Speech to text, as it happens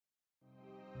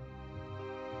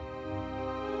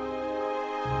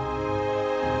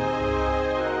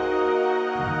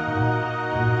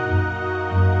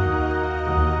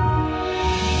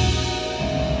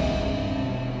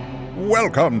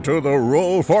Welcome to the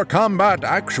Roll for Combat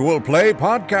Actual Play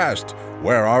podcast,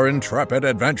 where our intrepid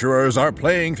adventurers are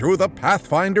playing through the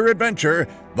Pathfinder adventure,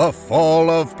 The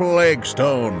Fall of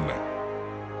Plaguestone.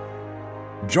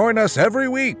 Join us every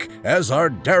week as our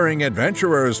daring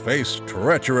adventurers face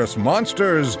treacherous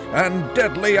monsters and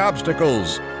deadly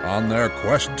obstacles on their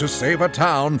quest to save a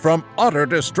town from utter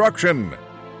destruction.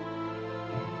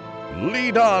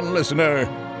 Lead on, listener.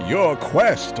 Your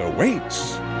quest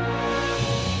awaits.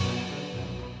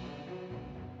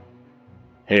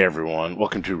 Hey everyone,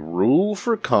 welcome to Rule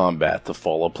for Combat, The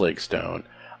Fall of Plaguestone.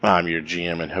 I'm your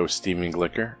GM and host Stephen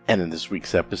Glicker, and in this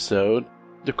week's episode,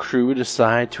 the crew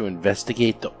decide to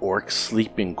investigate the orc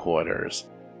sleeping quarters,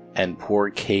 and poor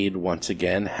Cade once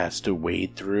again has to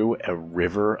wade through a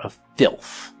river of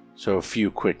filth. So a few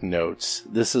quick notes.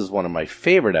 This is one of my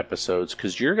favorite episodes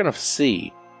because you're going to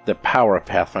see the power of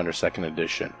Pathfinder 2nd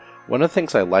Edition. One of the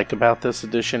things I like about this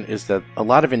edition is that a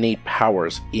lot of innate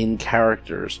powers in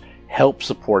characters help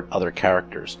support other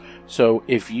characters. So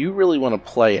if you really want to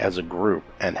play as a group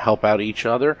and help out each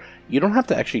other, you don't have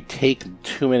to actually take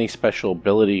too many special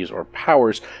abilities or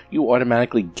powers. You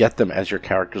automatically get them as your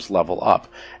characters level up.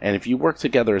 And if you work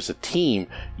together as a team,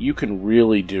 you can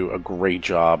really do a great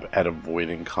job at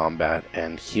avoiding combat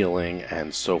and healing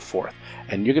and so forth.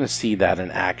 And you're going to see that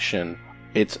in action.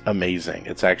 It's amazing.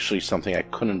 It's actually something I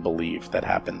couldn't believe that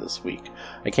happened this week.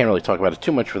 I can't really talk about it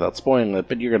too much without spoiling it,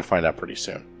 but you're going to find out pretty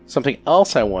soon. Something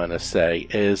else I want to say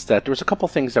is that there was a couple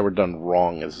things that were done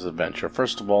wrong in this adventure.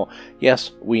 First of all,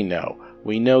 yes, we know.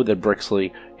 We know that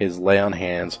Brixley, his lay on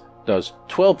hands, does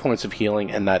 12 points of healing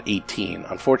and not 18.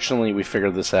 Unfortunately, we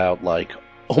figured this out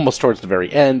almost towards the very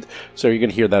end, so you're going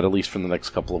to hear that at least for the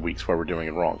next couple of weeks where we're doing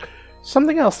it wrong.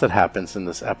 Something else that happens in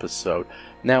this episode.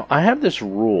 Now, I have this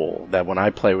rule that when I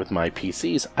play with my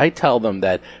PCs, I tell them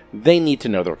that they need to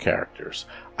know their characters.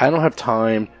 I don't have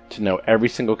time to know every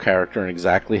single character and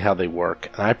exactly how they work,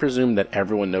 and I presume that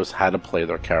everyone knows how to play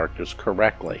their characters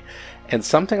correctly. And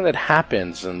something that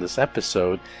happens in this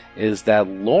episode is that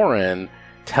Lauren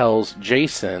tells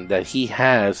Jason that he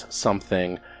has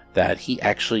something that he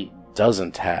actually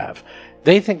doesn't have.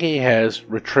 They think he has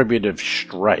Retributive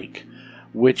Strike,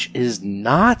 which is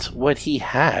not what he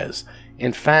has.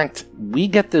 In fact, we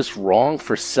get this wrong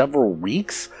for several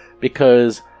weeks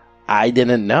because I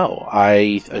didn't know.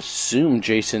 I assumed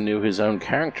Jason knew his own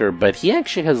character, but he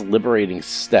actually has Liberating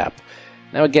Step.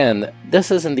 Now again,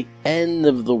 this isn't the end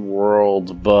of the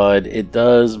world, but it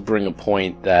does bring a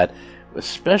point that,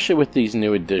 especially with these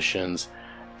new additions,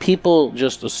 people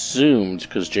just assumed,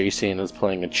 because Jason is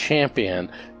playing a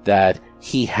champion, that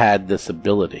he had this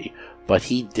ability. But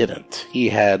he didn't. He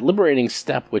had Liberating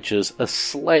Step, which is a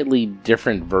slightly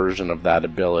different version of that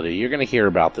ability. You're going to hear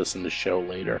about this in the show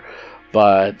later.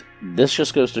 But this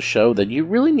just goes to show that you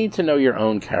really need to know your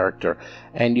own character,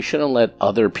 and you shouldn't let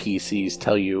other PCs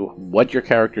tell you what your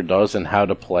character does and how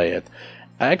to play it.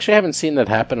 I actually haven't seen that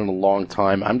happen in a long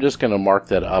time. I'm just going to mark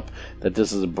that up, that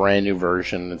this is a brand new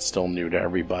version. It's still new to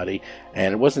everybody.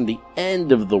 And it wasn't the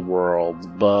end of the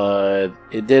world, but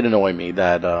it did annoy me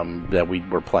that we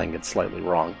were playing it slightly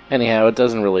wrong. Anyhow, it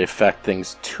doesn't really affect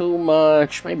things too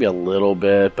much, maybe a little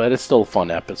bit, but it's still a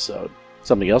fun episode.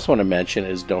 Something else I want to mention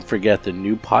is don't forget the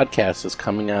new podcast is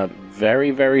coming out very,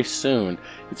 very soon.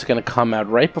 It's going to come out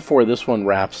right before this one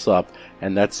wraps up,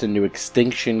 and that's the new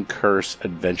Extinction Curse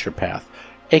Adventure Path,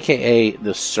 aka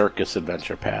the Circus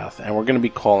Adventure Path, and we're going to be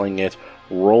calling it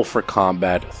Roll for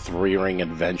Combat 3-Ring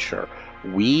Adventure.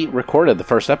 We recorded the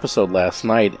first episode last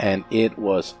night, and it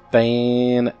was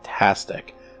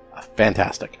fantastic.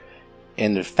 Fantastic.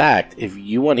 And in fact, if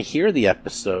you want to hear the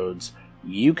episodes,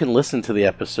 you can listen to the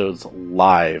episodes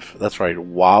live. That's right,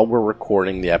 while we're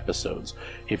recording the episodes.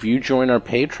 If you join our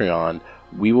Patreon,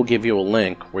 we will give you a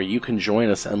link where you can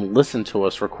join us and listen to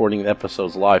us recording the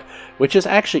episodes live, which is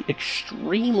actually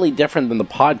extremely different than the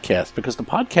podcast because the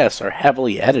podcasts are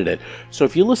heavily edited. So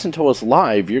if you listen to us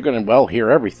live, you're going to,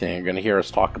 hear everything. You're going to hear us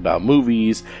talk about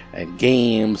movies and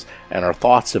games and our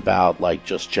thoughts about,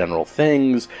 just general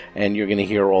things. And you're going to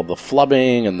hear all the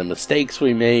flubbing and the mistakes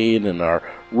we made and our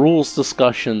rules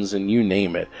discussions and you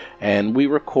name it. And we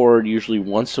record usually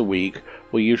once a week.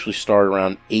 We usually start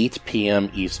around 8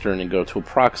 p.m. Eastern and go to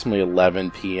approximately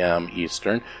 11 p.m.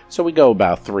 Eastern. So we go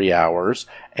about 3 hours,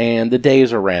 and the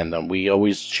days are random. We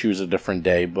always choose a different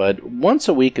day, but once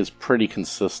a week is pretty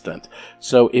consistent.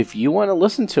 So if you want to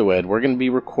listen to it, we're going to be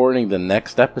recording the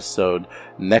next episode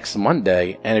next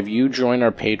Monday, and if you join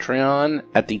our Patreon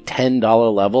at the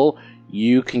 $10 level,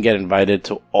 you can get invited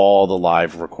to all the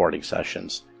live recording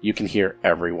sessions. You can hear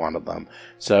every one of them.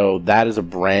 So that is a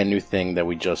brand new thing that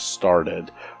we just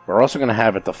started. We're also going to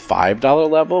have at the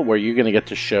 $5 level where you're going to get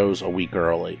the shows a week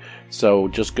early. So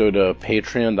just go to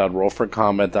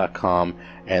patreon.rollforcombat.com,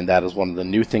 and that is one of the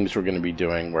new things we're going to be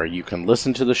doing, where you can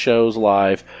listen to the shows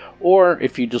live, or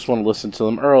if you just want to listen to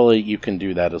them early, you can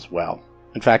do that as well.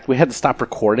 In fact, we had to stop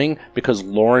recording because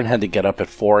Lauren had to get up at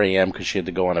 4 a.m. because she had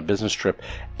to go on a business trip,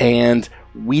 and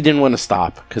we didn't want to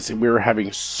stop because we were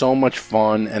having so much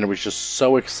fun, and it was just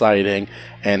so exciting,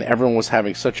 and everyone was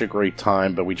having such a great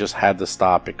time, but we just had to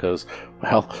stop because,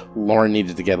 well, Lauren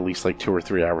needed to get at least like 2 or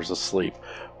 3 hours of sleep.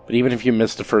 But even if you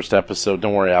missed the first episode,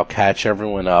 don't worry, I'll catch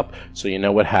everyone up so you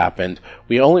know what happened.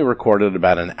 We only recorded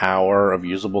about an hour of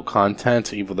usable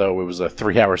content, even though it was a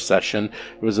 3-hour session.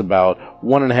 It was about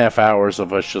 1.5 hours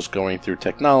of us just going through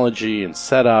technology and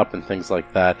setup and things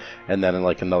like that, and then in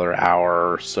like another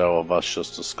hour or so of us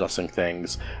just discussing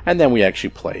things, and then we actually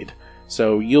played.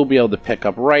 So you'll be able to pick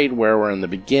up right where we're in the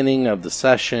beginning of the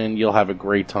session. You'll have a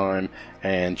great time,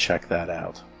 and check that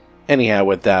out. Anyhow,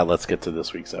 with that, let's get to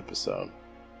this week's episode.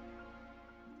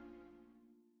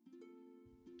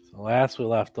 So last we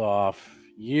left off,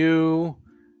 you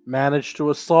managed to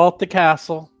assault the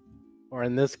castle, or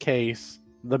in this case,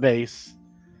 the base.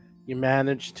 You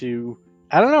managed to,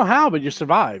 I don't know how, but you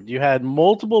survived. You had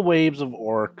multiple waves of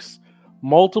orcs,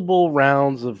 multiple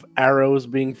rounds of arrows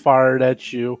being fired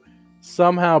at you.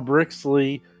 Somehow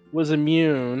Brixley was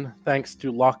immune thanks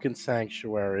to luck and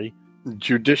Sanctuary.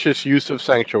 Judicious use of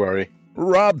Sanctuary.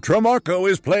 Rob Tremarco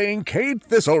is playing Kate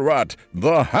Thistlerot,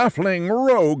 the halfling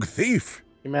rogue thief.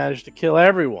 You managed to kill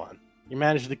everyone. You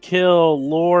managed to kill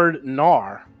Lord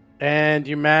Nar. And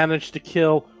you managed to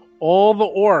kill all the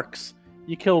orcs.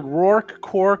 You killed Rourke,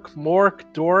 Cork, Mork,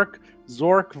 Dork,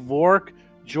 Zork, Vork,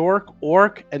 Jork,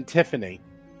 Orc, and Tiffany.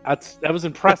 That was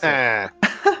impressive.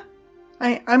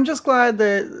 I'm just glad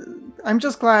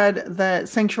that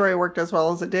Sanctuary worked as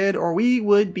well as it did, or we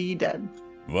would be dead.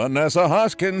 Vanessa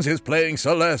Hoskins is playing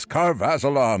Celeste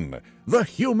Carvazalon, the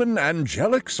human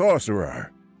angelic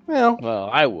sorcerer. Well,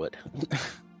 I would.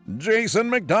 Jason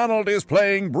McDonald is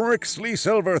playing Brixley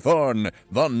Silverthorn,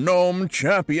 the gnome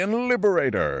champion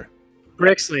liberator.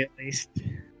 Brixley, at least.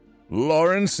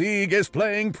 Lauren Sieg is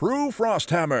playing Prue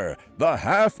Frosthammer, the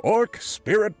half-orc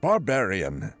spirit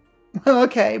barbarian.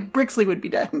 Okay, Brixley would be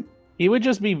dead. He would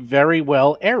just be very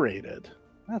well aerated.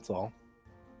 That's all.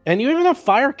 And you even have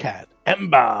Firecat.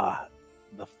 Emba,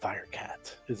 the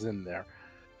Firecat, is in there.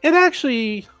 It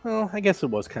actually, well, I guess it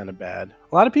was kind of bad.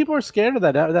 A lot of people are scared of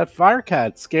that. That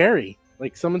Firecat. Scary.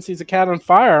 Like, someone sees a cat on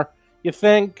fire, you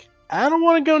think, I don't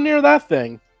want to go near that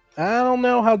thing. I don't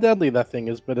know how deadly that thing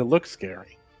is, but it looks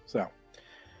scary.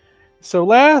 So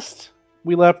last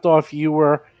we left off, you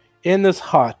were in this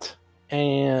hut,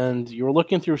 and you were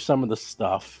looking through some of the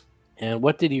stuff. And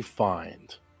what did you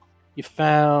find? You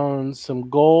found some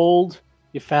gold.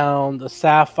 You found a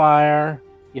sapphire.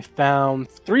 You found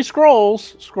 3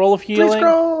 scrolls. Scroll of Healing. 3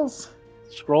 scrolls.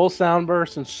 Scroll of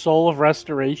Soundburst and Soul of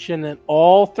Restoration. And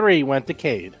all 3 went to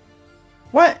Cade.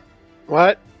 What?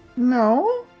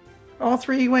 No. All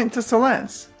 3 went to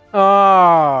Celeste.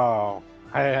 Oh.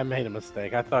 I made a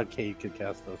mistake. I thought Cade could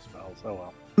cast those spells. Oh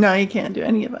well. No, you can't do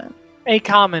any of it. A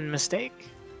common mistake.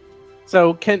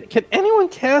 So can anyone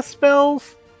cast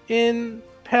spells in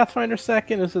Pathfinder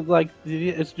 2nd? Is it like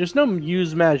there's no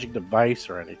use magic device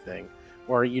or anything,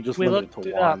 or are you just limited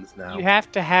to wands now? You have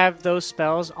to have those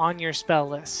spells on your spell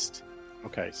list.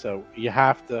 Okay, so you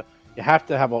have to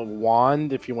have a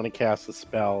wand if you want to cast a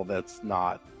spell that's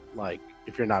not like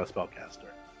if you're not a spellcaster.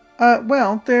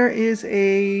 Well, there is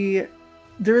a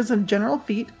general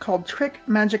feat called Trick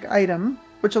Magic Item,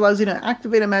 which allows you to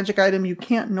activate a magic item you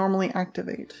can't normally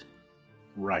activate.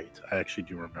 Right, I actually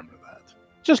do remember that.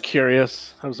 Just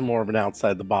curious. That was more of an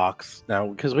outside the box now,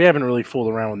 because we haven't really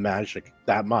fooled around with magic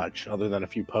that much, other than a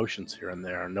few potions here and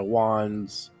there. No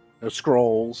wands, no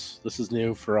scrolls. This is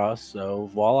new for us, so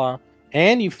voila.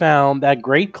 And you found that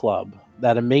great club,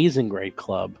 that amazing great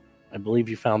club. I believe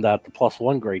you found out the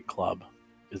 +1 great club.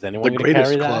 Is anyone going to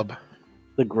carry that? Club.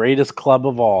 The greatest club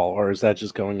of all, or is that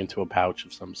just going into a pouch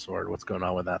of some sort? What's going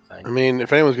on with that thing? I mean,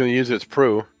 if anyone's going to use it, it's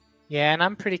Prue. Yeah, and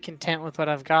I'm pretty content with what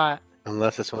I've got.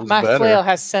 Unless this one's My better. flail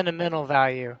has sentimental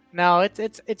value. No,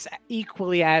 it's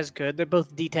equally as good. They're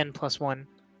both D10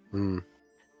 +1.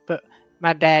 But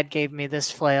my dad gave me this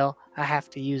flail. I have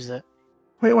to use it.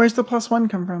 Wait, where's the +1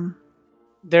 come from?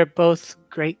 They're both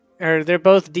great, or they're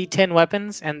both D10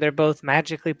 weapons, and they're both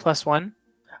magically +1.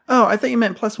 Oh, I thought you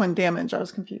meant +1 damage. I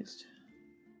was confused.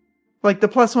 Like, the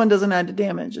 +1 doesn't add to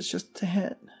damage, it's just to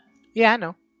hit. Yeah, I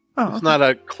know. Oh, it's not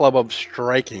a club of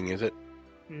striking, is it?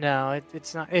 No,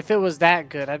 it's not. If it was that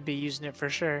good, I'd be using it for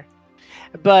sure.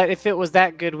 But if it was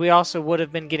that good, we also would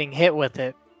have been getting hit with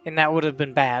it. and that would have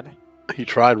been bad. He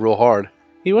tried real hard.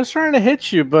 He was trying to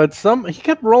hit you, but he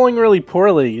kept rolling really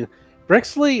poorly.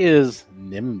 Brixley is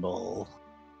nimble.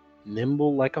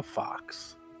 Nimble like a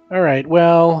fox. All right,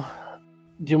 well,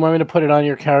 do you want me to put it on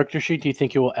your character sheet? Do you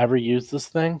think you will ever use this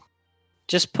thing?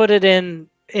 Just put it in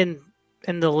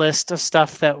the list of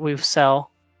stuff that we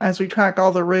sell. As we track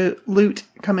all the loot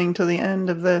coming to the end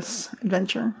of this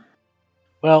adventure.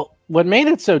 Well, what made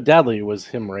it so deadly was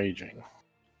him raging.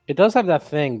 It does have that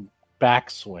thing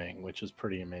backswing, which is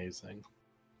pretty amazing.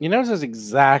 You notice it's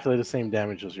exactly the same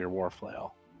damage as your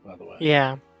Warflail, by the way.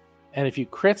 Yeah. And if you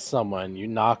crit someone, you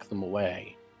knock them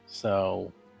away.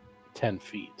 So, 10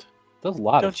 feet. Does a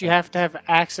lot. Don't you have to have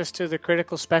access to the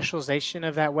critical specialization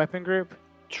of that weapon group?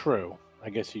 True.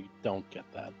 I guess you don't get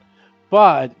that.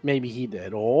 But maybe he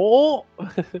did. Oh!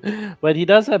 But he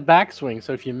does have backswing,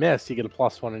 so if you miss, you get a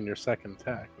 +1 in your second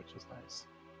attack, which is nice.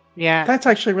 Yeah. That's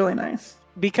actually really nice.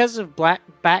 Because of black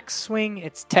backswing,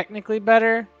 it's technically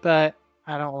better, but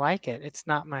I don't like it. It's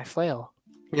not my flail.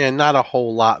 Yeah, not a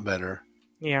whole lot better.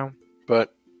 Yeah.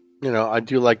 But, I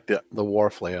do like the war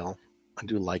flail. I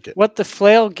do like it. What the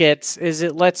flail gets is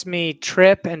it lets me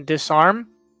trip and disarm,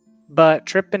 but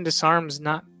trip and disarm is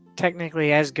not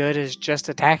technically as good as just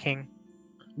attacking.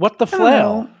 What the I don't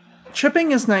flail? know.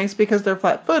 Tripping is nice because they're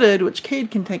flat-footed, which Cade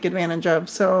can take advantage of,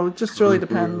 so it just really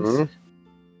depends. Mhm.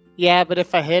 Yeah, but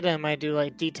if I hit him, I do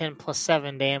like D10 plus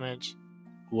 7 damage.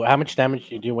 Well, how much damage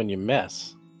do you do when you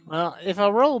miss? Well, if I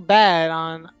roll bad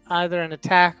on either an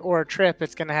attack or a trip,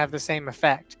 it's going to have the same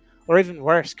effect. Or even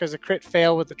worse, because a crit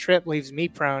fail with a trip leaves me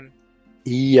prone.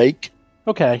 Yike.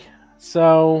 Okay,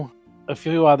 so a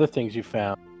few other things you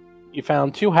found. You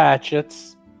found 2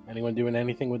 hatchets. Anyone doing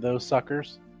anything with those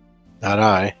suckers? Not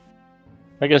I.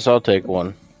 I guess I'll take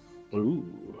one. Ooh.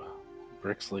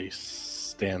 Brixley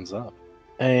stands up.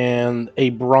 And a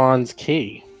bronze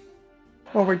key.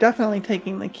 Well, we're definitely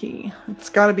taking the key. It's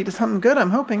got to be to something good, I'm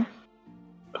hoping.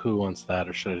 Who wants that,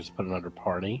 or should I just put it under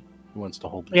party? Who wants to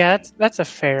hold the Yeah, key? that's a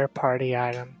fair party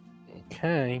item.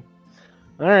 Okay.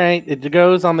 All right, it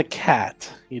goes on the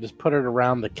cat. You just put it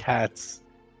around the cat's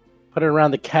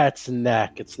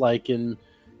neck. It's like in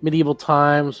medieval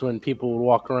times when people would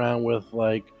walk around with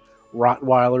like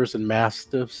Rottweilers and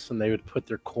Mastiffs, and they would put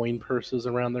their coin purses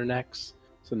around their necks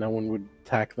so no one would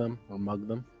attack them or mug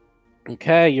them.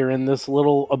 Okay, you're in this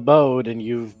little abode and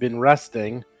you've been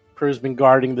resting. Crew's been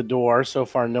guarding the door. So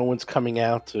far, no one's coming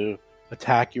out to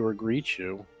attack you or greet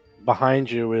you. Behind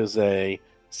you is a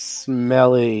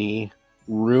smelly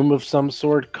room of some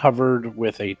sort covered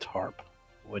with a tarp.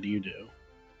 What do you do?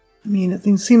 I mean,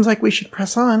 it seems like we should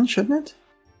press on, shouldn't it?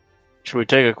 Should we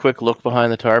take a quick look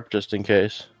behind the tarp just in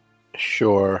case?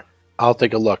 Sure. I'll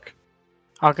take a look.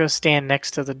 I'll go stand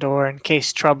next to the door in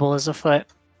case trouble is afoot.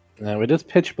 Now, it is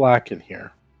pitch black in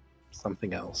here.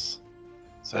 Something else.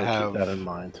 So I have keep that in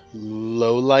mind.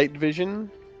 Low light vision.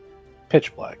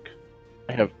 Pitch black.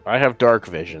 I have dark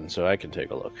vision, so I can take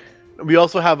a look. We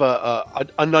also have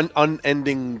an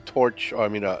unending torch. Or,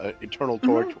 a eternal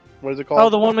torch. What is it called? Oh,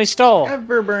 the one we stole.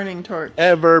 Ever burning torch.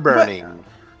 Ever burning.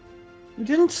 We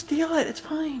didn't steal it. It's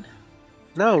fine.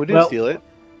 No, we didn't Well- steal it.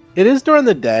 It is during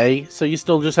the day, so you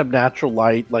still just have natural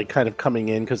light, like kind of coming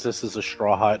in, because this is a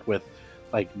straw hut with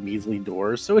like measly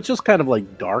doors. So it's just kind of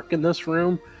like dark in this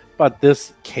room. But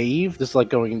this cave, this is like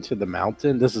going into the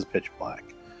mountain, this is pitch black.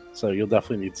 So you'll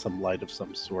definitely need some light of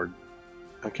some sort.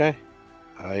 Okay.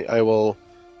 I will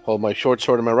hold my short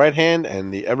sword in my right hand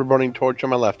and the ever burning torch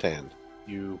on my left hand.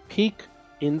 You peek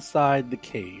inside the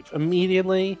cave.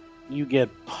 Immediately, you get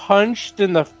punched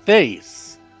in the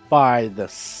face by the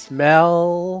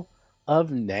smell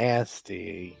of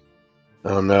nasty.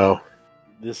 Oh no.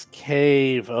 This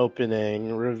cave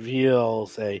opening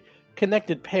reveals a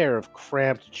connected pair of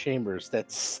cramped chambers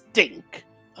that stink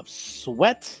of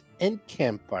sweat and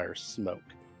campfire smoke.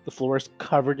 The floor is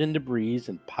covered in debris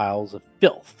and piles of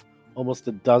filth. Almost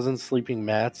a dozen sleeping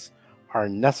mats are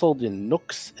nestled in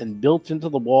nooks and built into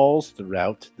the walls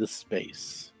throughout the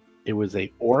space. It was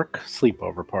a orc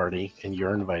sleepover party, and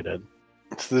you're invited.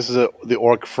 So this is the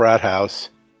orc frat house.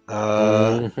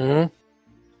 Mhm.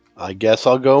 I guess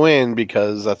I'll go in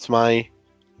because that's my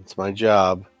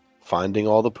job. Finding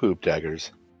all the poop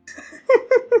daggers.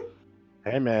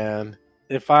 Hey man,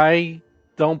 if I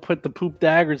don't put the poop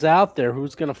daggers out there,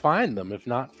 who's gonna find them if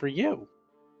not for you?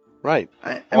 Right.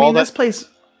 I All mean, that-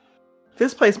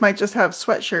 this place might just have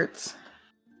sweatshirts.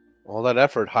 All that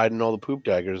effort hiding all the poop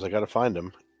daggers, I gotta find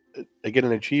them. I get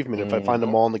an achievement if I find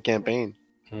them all in the campaign.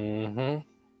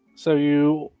 So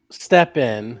you step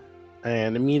in,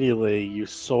 and immediately you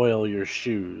soil your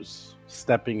shoes,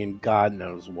 stepping in God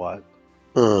knows what.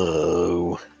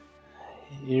 Oh.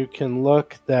 You can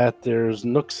look that there's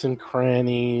nooks and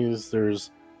crannies.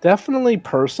 There's definitely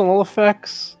personal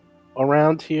effects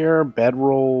around here,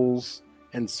 bedrolls,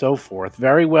 and so forth.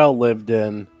 Very well lived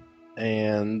in,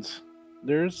 and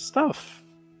there's stuff.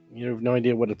 You have no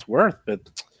idea what it's worth, but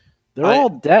they're all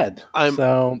dead.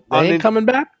 So they ain't coming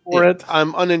back for it.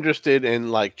 I'm uninterested in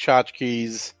like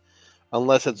tchotchkes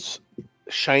unless it's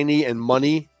shiny and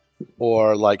money,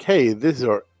 or like, hey,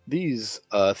 these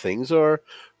things are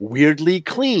weirdly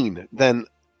clean. Then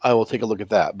I will take a look at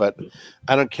that. But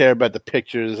I don't care about the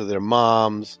pictures of their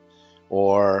moms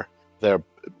or their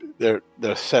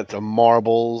sets of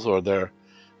marbles or their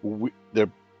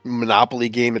Monopoly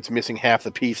game that's missing half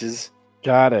the pieces.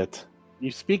 Got it.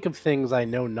 You speak of things I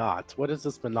know not. What is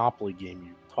this Monopoly game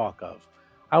you talk of?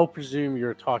 I will presume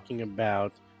you're talking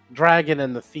about Dragon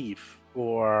and the Thief,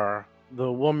 or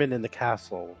The Woman in the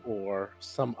Castle, or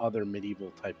some other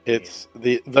medieval type It's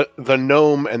game. the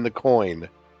gnome and the coin.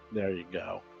 There you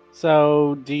go.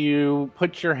 So, do you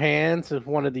put your hands in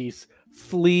one of these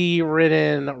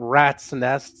flea-ridden rat's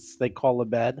nests they call a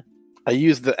bed? I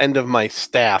use the end of my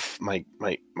staff, my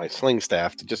sling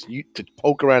staff, to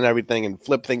poke around everything and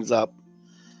flip things up.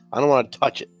 I don't want to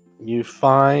touch it. You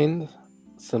find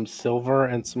some silver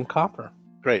and some copper.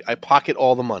 Great. I pocket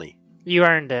all the money. You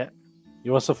earned it.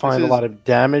 You also find a lot of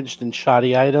damaged and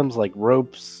shoddy items like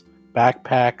ropes,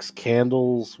 backpacks,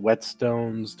 candles,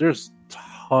 whetstones. There's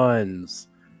tons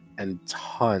and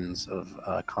tons of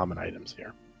common items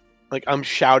here. Like, I'm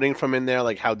shouting from in there,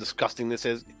 like, how disgusting this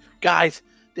is. Guys,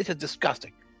 this is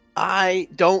disgusting. I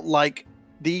don't like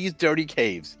these dirty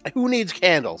caves. Who needs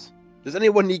candles? Does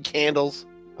anyone need candles?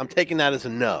 I'm taking that as a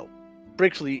no.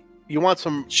 Brixley, you want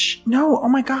some... Shh, no, oh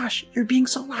my gosh, you're being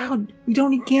so loud. We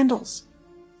don't need candles.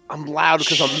 I'm loud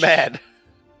because I'm mad.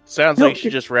 Sounds No, like you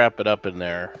should just wrap it up in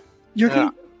there. You're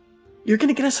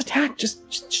gonna get us attacked. Just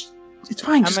it's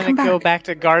fine. I'm Just gonna come back. go back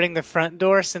to guarding the front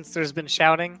door since there's been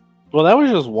shouting. Well, that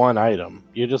was just one item.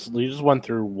 You just went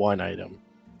through one item.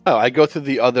 Oh, I go through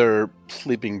the other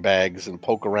sleeping bags and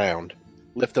poke around.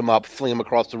 Lift them up, fling them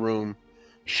across the room,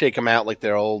 shake them out like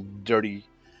they're old dirty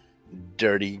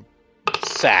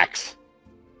sacks.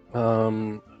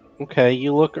 Okay,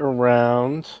 you look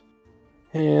around,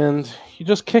 and you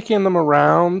just kicking them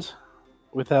around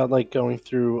without like going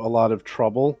through a lot of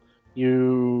trouble.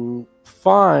 You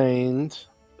find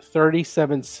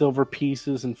 37 silver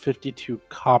pieces and 52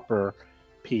 copper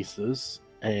pieces,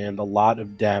 and a lot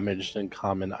of damaged and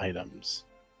common items.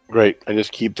 Great. I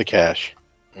just keep the cash.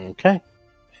 Okay.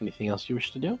 Anything else you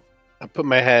wish to do? I put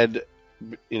my head,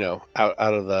 out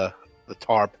of the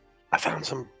tarp. I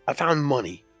found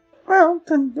money. Well,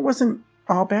 then it wasn't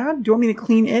all bad. Do you want me to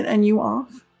clean it and you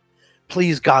off?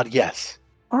 Please, God, yes.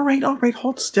 All right.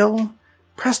 Hold still.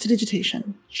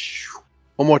 Prestidigitation.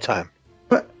 One more time.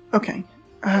 But okay.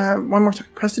 One more time.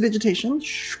 Prestidigitation.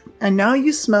 And now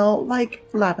you smell like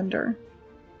lavender.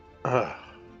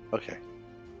 Okay.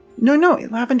 No.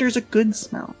 Lavender is a good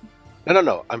smell.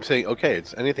 No. I'm saying, okay,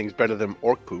 anything's better than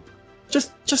orc poop.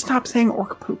 Just stop saying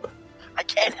orc poop. I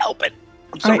can't help it.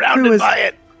 I'm All right, surrounded by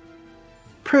it.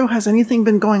 Prue, has anything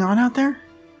been going on out there?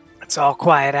 It's all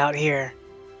quiet out here.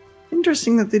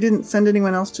 Interesting that they didn't send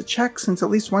anyone else to check since at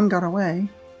least one got away.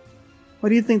 What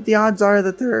do you think the odds are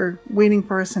that they're waiting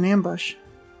for us in ambush?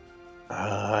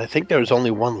 I think there's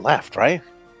only one left, right?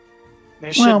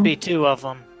 There should be two of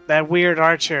them. That weird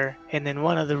archer, and then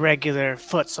one of the regular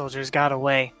foot soldiers got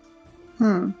away.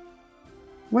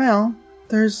 Well,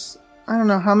 there's... I don't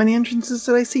know, how many entrances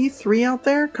did I see? 3 out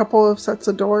there? A couple of sets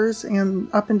of doors, and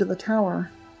up into the tower.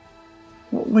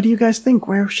 What do you guys think?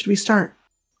 Where should we start?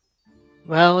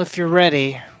 Well, if you're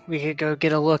ready, we could go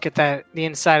get a look at the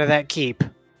inside of that keep.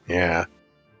 Yeah.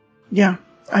 Yeah,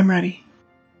 I'm ready.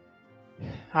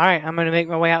 Alright, I'm gonna make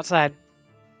my way outside.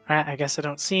 Alright, I guess I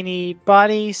don't see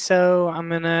anybody, so I'm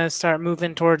gonna start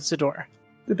moving towards the door.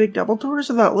 The big double doors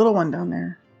or that little one down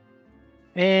there?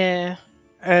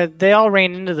 They all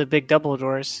ran into the big double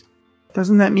doors.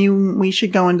 Doesn't that mean we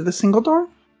should go into the single door?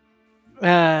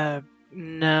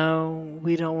 No,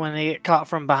 we don't want to get caught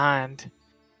from behind.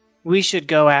 We should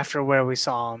go after where we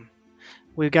saw them.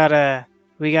 We gotta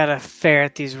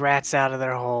ferret these rats out of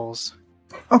their holes.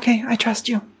 Okay, I trust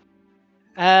you.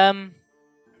 I'm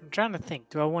trying to think.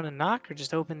 Do I want to knock or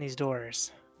just open these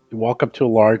doors? You walk up to a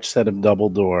large set of double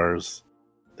doors.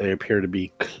 They appear to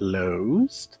be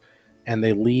closed, and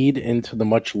they lead into the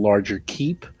much larger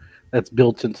keep that's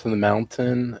built into the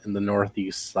mountain in the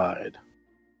northeast side.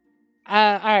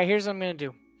 Alright, here's what I'm going to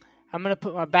do. I'm going to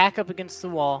put my back up against the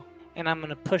wall, and I'm going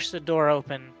to push the door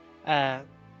open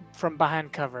from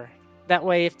behind cover. That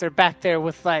way, if they're back there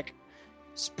with, like,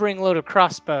 spring-loaded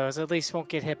crossbows, at least won't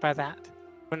get hit by that.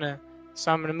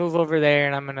 So I'm gonna move over there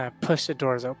and I'm gonna push the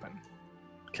doors open.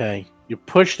 Okay. You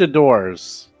push the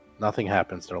doors. Nothing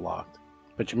happens. They're locked.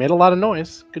 But you made a lot of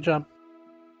noise. Good job.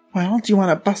 Well, do you want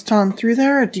to bust on through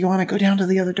there, or do you want to go down to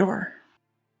the other door?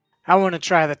 I want to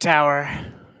try the tower.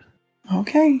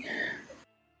 Okay.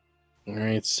 All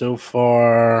right. So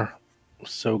far,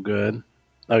 so good.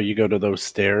 Oh, you go to those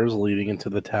stairs leading into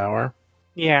the tower?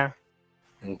 Yeah.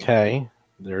 Okay.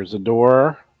 There's a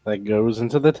door that goes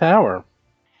into the tower.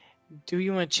 Do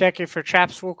you want to check it for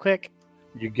traps real quick?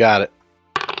 You got it.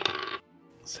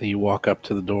 So you walk up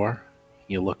to the door.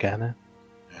 You look at it.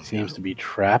 It seems to be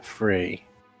trap-free.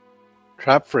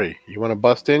 Trap free. You want to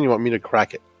bust in? You want me to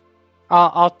crack it?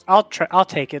 I'll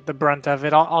take it, the brunt of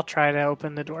it. I'll try to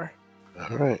open the door.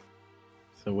 All right.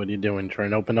 So what are you doing?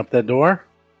 Trying to open up that door?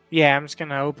 Yeah, I'm just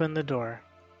gonna open the door.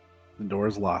 The door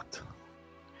is locked.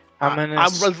 I'm gonna. I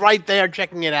was right there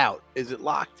checking it out. Is it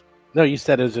locked? No, you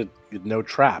said is it no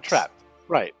traps? Trapped.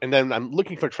 Right. And then I'm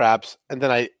looking for traps, and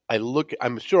then I look.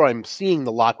 I'm sure I'm seeing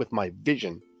the lock with my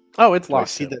vision. Oh, it's Do I locked.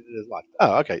 see too. that it is locked.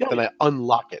 Oh, okay. Yeah. Then I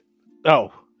unlock it.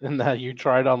 Oh, and now you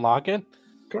try to unlock it?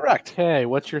 Correct. Okay,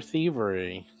 what's your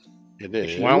thievery? It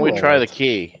is. Why don't we roll try the it.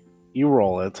 key? You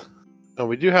roll it. Oh,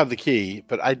 we do have the key,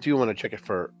 but I do want to check it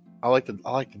for. I like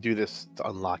to do this to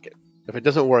unlock it. If it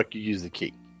doesn't work, you use the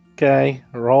key. Okay,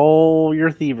 roll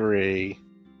your thievery.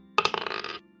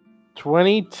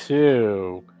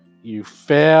 22. You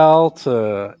fail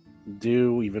to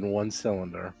do even one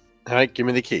cylinder. All right, give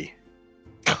me the key.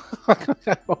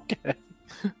 Okay.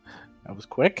 That was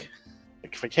quick.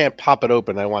 If I can't pop it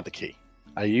open, I want the key.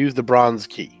 I use the bronze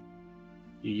key.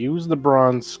 You use the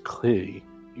bronze key.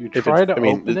 You If try it's- to I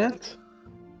mean, open it.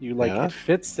 You Yeah. it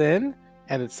fits in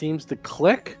and it seems to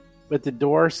click, but the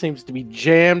door seems to be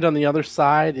jammed on the other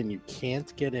side and you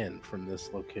can't get in from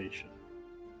this location.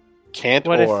 Can't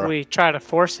What or if we try to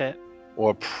force it?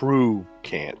 or Prue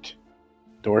can't.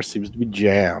 Door seems to be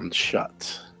jammed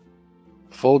shut.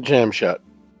 Full jam shut.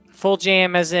 Full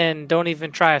jam, as in don't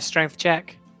even try a strength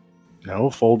check. No,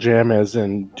 full jam as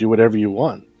in do whatever you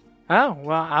want. Oh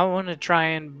well, I want to try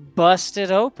and bust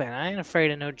it open. I ain't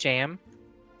afraid of no jam.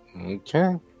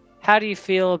 Okay. How do you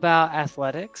feel about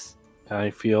athletics? I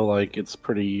feel like it's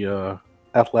pretty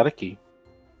athletic-y.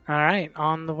 All right,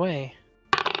 on the way.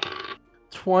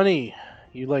 20.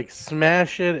 You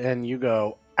smash it and you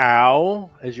go ow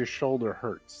as your shoulder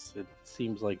hurts. It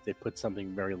seems like they put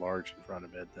something very large in front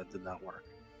of it that did not work.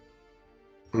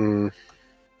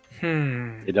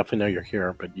 They definitely know you're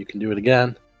here, but you can do it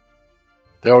again.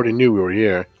 They already knew we were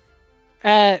here.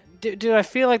 Do I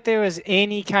feel like there was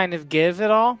any kind of give at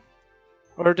all?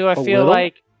 Or do I feel little?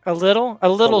 like a little? A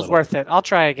little's little. worth it. I'll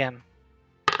try again.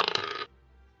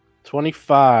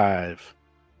 25.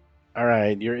 All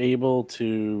right, you're able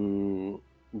to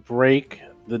break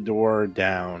the door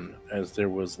down as there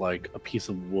was a piece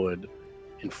of wood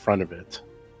in front of it.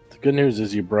 The good news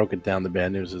is you broke it down. The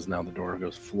bad news is now the door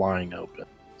goes flying open.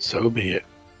 So be it.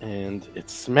 And it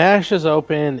smashes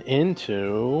open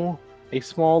into a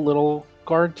small little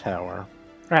guard tower.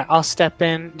 All right, I'll step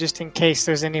in just in case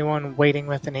there's anyone waiting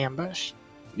with an ambush.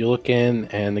 You look in,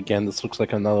 and again, this looks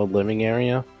like another living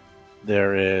area.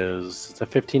 It's a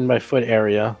 15 by foot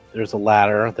area. There's a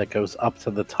ladder that goes up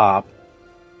to the top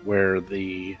where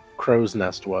the crow's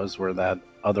nest was, where that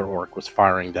other orc was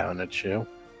firing down at you.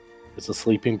 There's a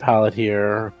sleeping pallet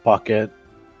here, bucket,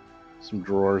 some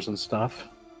drawers and stuff.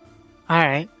 All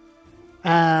right.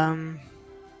 I'll I'm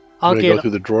gonna get. go through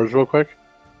the drawers real quick.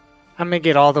 I'm gonna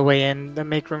get all the way in to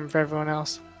make room for everyone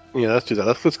else. Yeah, let's do that.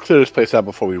 Let's clear this place out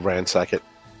before we ransack it.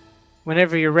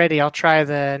 Whenever you're ready, I'll try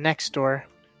the next door.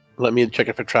 Let me check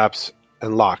it for traps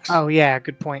and locks. Oh yeah,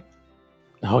 good point.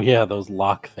 Oh yeah, those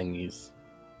lock thingies.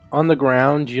 On the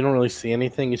ground, you don't really see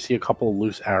anything. You see a couple of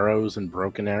loose arrows and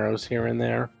broken arrows here and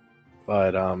there.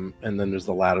 But and then there's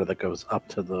the ladder that goes up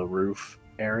to the roof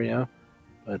area.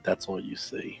 But that's all you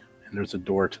see. And there's a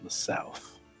door to the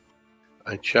south.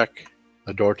 I check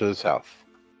the door to the south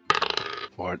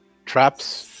for traps.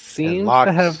 Seems locks.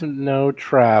 to have no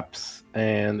traps,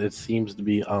 and it seems to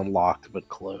be unlocked but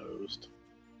closed.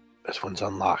 This one's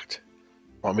unlocked.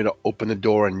 Want me to open the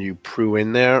door and you Prue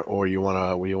in there, or you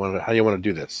wanna? How do you want to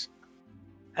do this?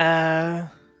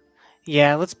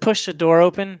 Yeah, let's push the door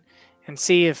open and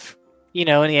see if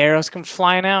any arrows come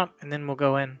flying out, and then we'll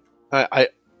go in. I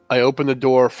open the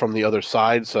door from the other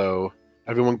side, so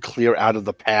everyone clear out of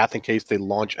the path in case they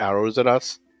launch arrows at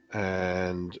us,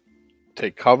 and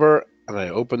take cover. And I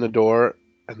open the door,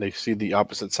 and they see the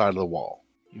opposite side of the wall.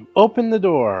 You open the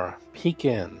door, peek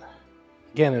in.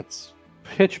 Again, it's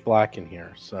pitch black in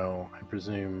here, so I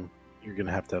presume you're going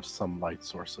to have some light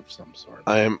source of some sort.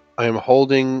 I am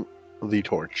holding the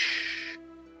torch.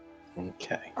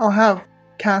 Okay. I'll have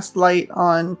cast light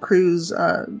on Crew's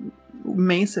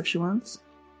mace if she wants.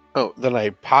 Oh, then I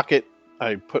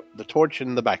put the torch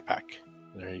in the backpack.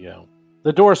 There you go.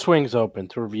 The door swings open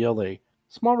to reveal a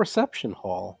small reception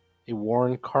hall. A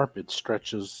worn carpet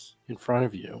stretches in front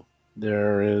of you.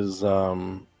 There is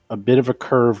a bit of a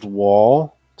curved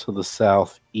wall to the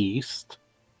southeast,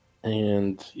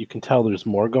 and you can tell there's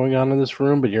more going on in this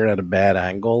room, but you're at a bad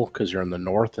angle because you're in the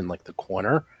north in like the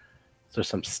corner. There's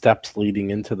some steps leading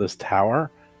into this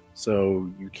tower,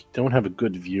 so you don't have a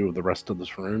good view of the rest of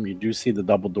this room. You do see the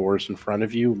double doors in front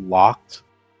of you locked,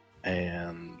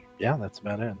 and yeah, that's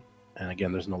about it. And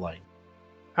again, there's no light.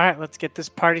 All right, let's get this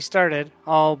party started.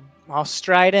 I'll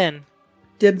stride in.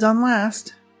 Dibs on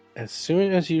last. As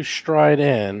soon as you stride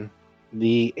in,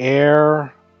 the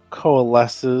air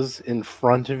coalesces in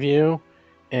front of you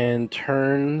and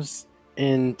turns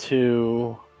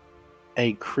into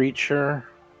a creature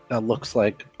that looks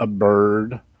like a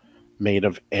bird made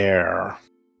of air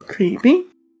Creepy.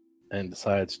 and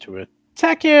decides to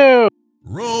attack you.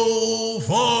 Roll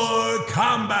for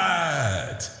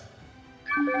combat!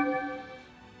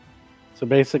 So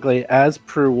basically, as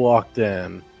Prue walked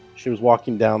in, she was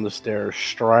walking down the stairs,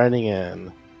 striding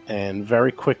in, and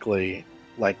very quickly,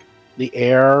 like, the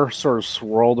air sort of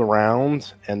swirled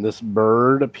around, and this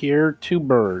bird appeared. Two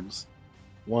birds,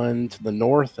 one to the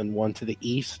north and one to the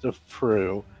east of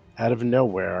Prue, out of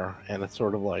nowhere, and it's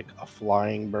sort of like a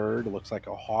flying bird. It looks like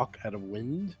a hawk out of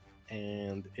wind,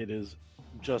 and it is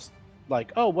just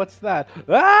like, oh, what's that?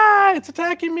 Ah, it's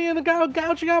attacking me and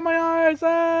gouging out my eyes.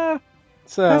 Ah!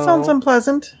 So That sounds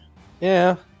unpleasant.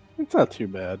 yeah, it's not too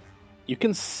bad. You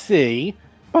can see,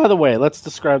 by the way, let's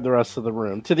describe the rest of the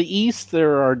room. To the east,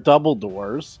 there are double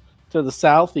doors. To the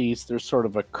southeast, there's sort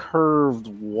of a curved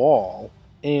wall.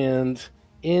 And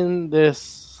in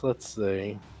this, let's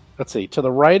see, to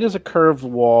the right is a curved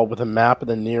wall with a map of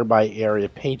the nearby area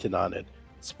painted on it.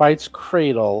 Spite's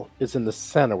Cradle is in the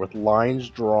center with lines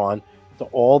drawn to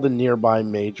all the nearby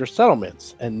major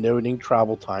settlements and noting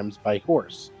travel times by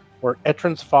horse. Where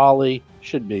Etrin's Folly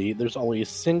should be, there's only a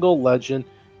single legend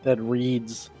that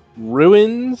reads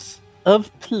Ruins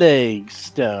of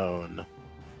Plaguestone.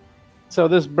 So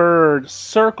this bird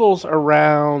circles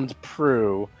around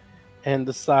Prue and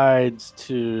decides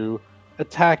to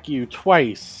attack you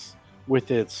twice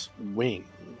with its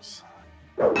wings.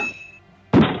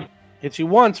 Hits you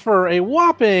once for a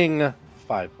whopping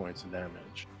 5 points of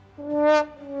damage.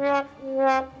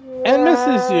 And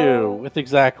misses you with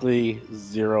exactly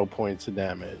 0 points of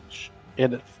damage.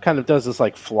 It kind of does this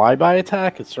like flyby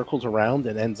attack. It circles around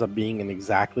and ends up being in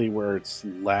exactly where it's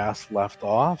last left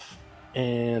off.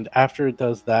 And after it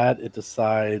does that, it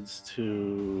decides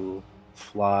to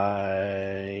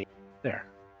fly there.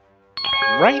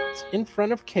 Right in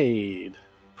front of Cade.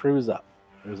 Prue's up.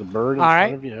 There's a bird in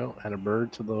front of you and a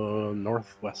bird to the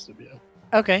northwest of you.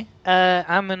 Okay.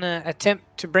 I'm going to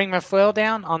attempt to bring my flail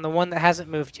down on the one that hasn't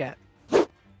moved yet.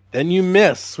 Then you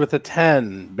miss with a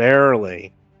 10,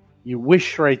 barely. You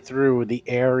wish right through the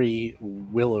airy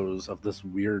willows of this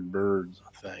weird bird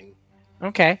thing.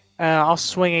 Okay. I'll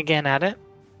swing again at it.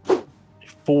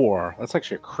 4. That's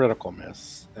actually a critical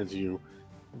miss as you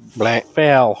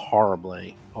fail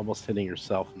horribly, almost hitting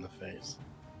yourself in the face.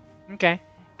 Okay.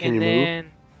 Can and you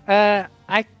then,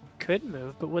 I could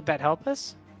move, but would that help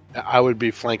us? I would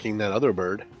be flanking that other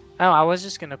bird. Oh, I was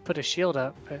just going to put a shield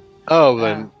up. But Oh,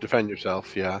 then defend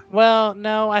yourself, yeah. well,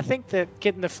 no, I think that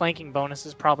getting the flanking bonus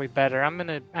is probably better. I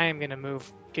am gonna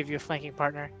move, give you a flanking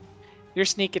partner. Your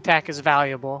sneak attack is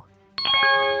valuable.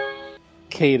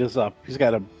 Cade is up. He's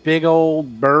got a big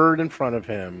old bird in front of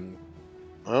him.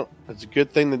 Well, it's a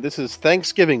good thing that this is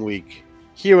Thanksgiving week.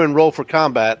 Here in Roll for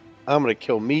Combat, I'm going to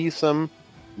kill me some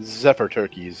Zephyr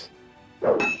turkeys.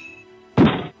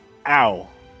 Ow.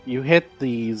 You hit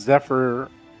the Zephyr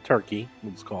turkey,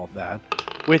 let's call it that,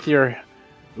 with your...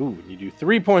 Ooh, you do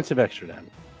 3 points of extra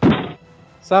damage.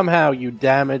 Somehow you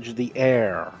damage the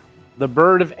air. The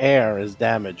bird of air is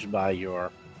damaged by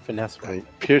your finesse weapon.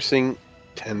 Right. Piercing,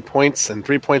 10 points, and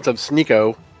 3 points of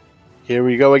Sneeko. Here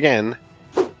we go again.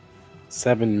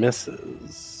 7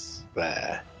 misses.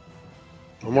 Bah.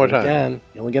 One more time. Again,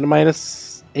 you only get a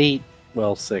 -8.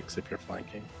 Well, 6 if you're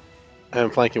flanking. I'm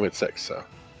flanking with 6, so.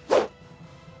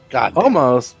 God.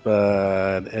 Almost,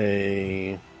 but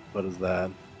a... What is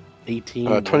that?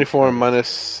 18? 24 minus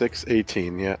 6,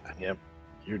 18, yeah. Yep,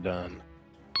 you're done.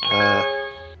 Uh,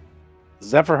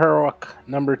 Zephyr Heroic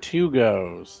number 2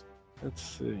 goes. Let's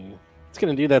see. It's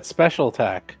going to do that special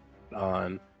attack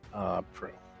on Prue.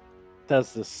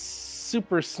 Does this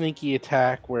super sneaky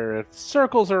attack where it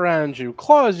circles around you,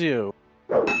 claws you.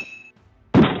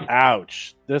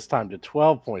 Ouch. This time to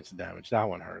 12 points of damage. That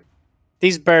one hurt.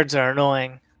 These birds are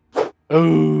annoying.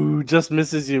 Ooh, just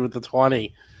misses you with the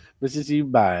 20. Misses you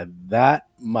by that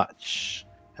much.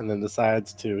 And then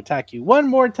decides to attack you one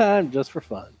more time just for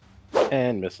fun.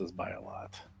 And misses by a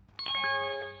lot.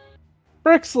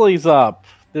 Brixley's up.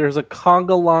 There's a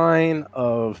conga line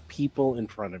of people in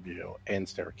front of you and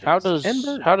staircase. How does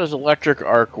electric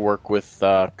arc work with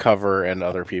cover and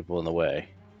other people in the way?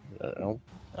 I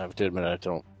have to admit I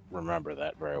don't remember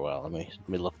that very well. Let me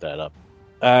look that up.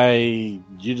 You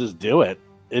just do it.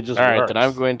 It just all right. works. Then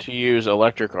I'm going to use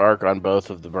electric arc on both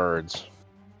of the birds.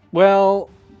 Well,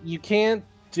 you can't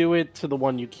do it to the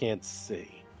one you can't see.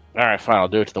 All right, fine. I'll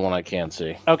do it to the one I can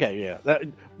see. Okay, yeah,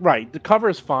 right. The cover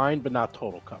is fine, but not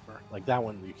total cover. Like that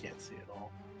one, you can't see at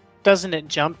all. Doesn't it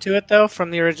jump to it though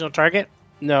from the original target?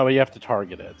 No, you have to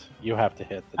target it. You have to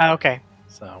hit. The Okay.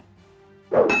 So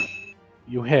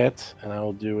you hit, and I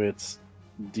will do its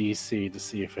DC to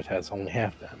see if it has only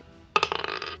half damage.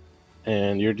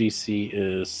 And your DC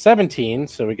is 17,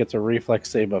 so it gets a reflex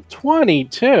save of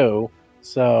 22.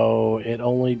 So it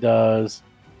only does.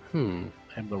 I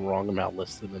have the wrong amount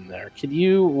listed in there. Can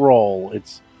you roll?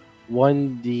 It's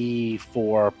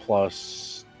 1d4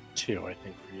 plus 2, I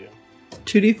think, for you.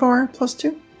 2d4 plus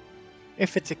 2?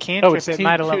 If it's a cantrip, it's it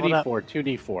might have leveled up.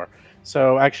 2d4.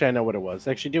 So actually, I know what it was.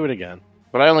 Actually, do it again.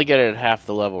 But I only get it at half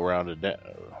the level rounded down.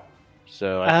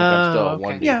 So I think I'm still at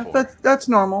okay. 1d4. Yeah, that's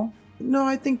normal. No,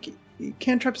 I think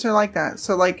cantrips are like that.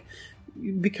 So, like,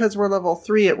 because we're level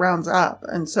 3, it rounds up.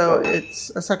 And so it's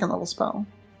a second level spell.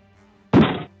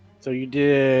 So you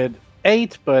did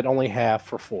 8, but only half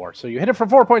for 4. So you hit it for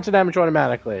 4 points of damage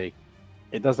automatically.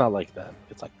 It does not like that.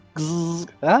 It's like,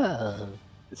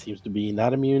 it seems to be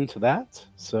not immune to that.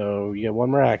 So you get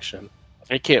one more action.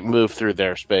 It can't move through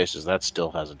their spaces. That still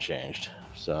hasn't changed.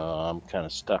 So I'm kind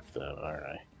of stuck, though. All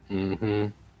right. Mm-hmm.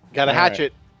 Got a All right.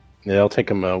 hatchet. Yeah, it'll take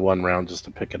him one round just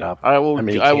to pick it up. I will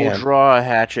mean, will draw a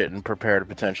hatchet and prepare to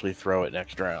potentially throw it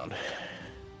next round.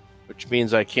 Which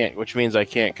means I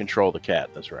can't control the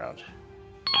cat this round.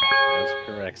 That's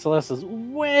correct. Celeste's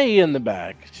way in the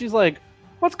back. She's like,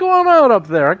 "What's going on up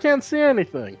there? I can't see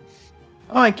anything."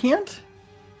 Oh, I can't?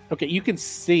 Okay, you can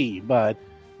see, but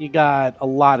you got a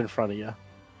lot in front of you.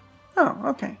 Oh,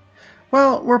 okay.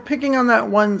 Well, we're picking on that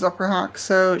one Zephyr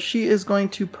so she is going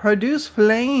to produce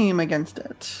flame against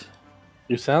it.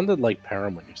 You sounded like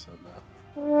Param when you said that.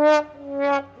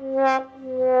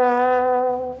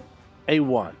 A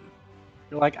 1.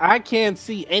 You're like, I can't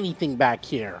see anything back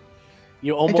here.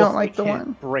 You almost don't like the hit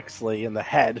one. Brixley in the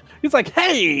head. He's like,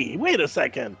 hey, wait a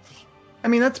second. I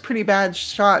mean, that's a pretty bad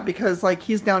shot because, like,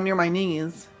 he's down near my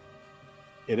knees.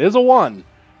 It is a 1.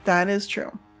 That is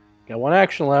true. Got one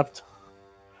action left.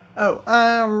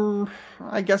 Oh,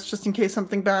 I guess just in case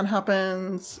something bad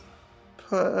happens,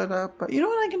 put up. But you know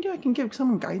what I can do? I can give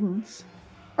someone guidance.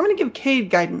 I'm going to give Cade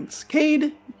guidance.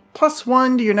 Cade,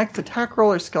 +1 to your next attack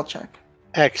roll or skill check.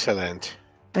 Excellent.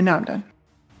 And now I'm done.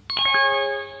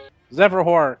 Zephyr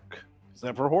Hawk.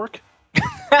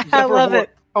 I love it.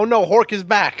 Oh no, Hork is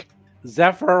back.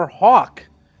 Zephyr Hawk,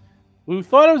 who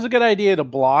thought it was a good idea to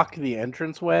block the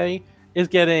entranceway, is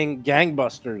getting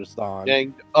gangbustered on.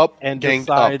 Ganged up and ganged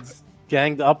decides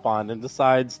ganged up on and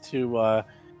decides to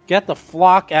get the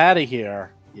flock out of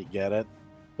here. You get it?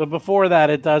 But before that,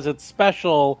 it does its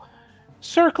special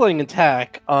circling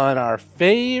attack on our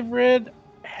favorite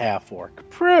half-orc,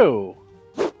 Prue.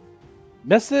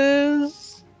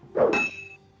 Misses.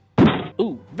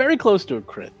 Ooh, very close to a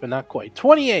crit, but not quite.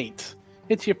 28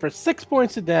 hits you for 6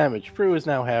 points of damage. Prue is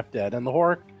now half dead, and the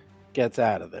Hork gets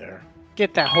out of there.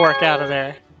 Get that hork out of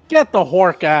there. Get the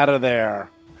Hork out of there.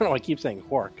 I don't know, I keep saying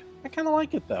Hork. I kind of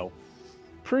like it, though.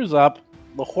 Prue's up.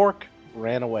 The Hork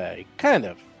ran away. Kind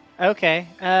of. Okay.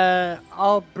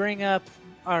 I'll bring up,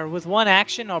 or with one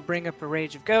action, I'll bring up a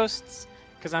Rage of Ghosts,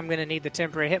 because I'm going to need the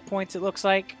temporary hit points, it looks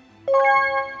like.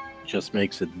 Just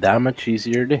makes it that much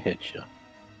easier to hit you.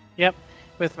 Yep.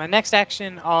 With my next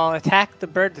action, I'll attack the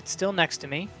bird that's still next to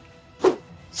me.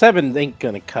 7 ain't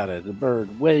gonna cut it. The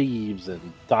bird waves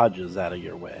and dodges out of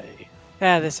your way.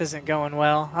 This isn't going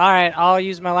well. Alright, I'll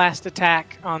use my last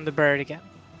attack on the bird again.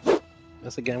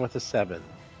 This again with a 7.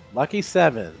 Lucky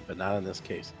 7, but not in this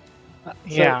case.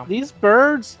 Yeah. So these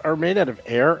birds are made out of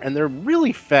air, and they're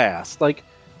really fast. Like,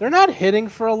 they're not hitting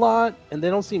for a lot, and they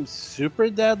don't seem super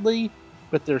deadly,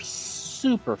 but they're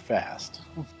super fast.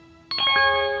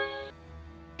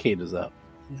 Kate is up.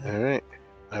 All right.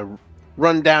 I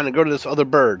run down and go to this other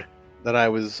bird that I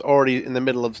was already in the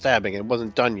middle of stabbing and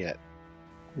wasn't done yet.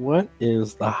 What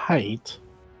is the height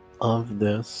of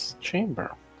this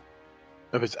chamber?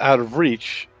 If it's out of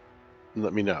reach,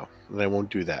 let me know, and I won't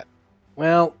do that.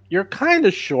 Well, you're kind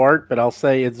of short, but I'll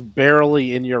say it's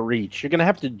barely in your reach. You're going to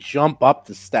have to jump up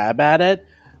to stab at it,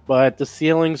 but the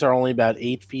ceilings are only about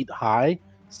 8 feet high,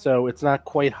 so it's not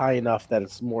quite high enough that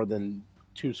it's more than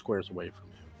 2 squares away from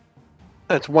you.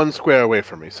 That's 1 square away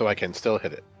from me, so I can still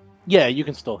hit it. Yeah, you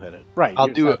can still hit it. Right, I'll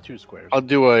it's do not it. 2 squares. I'll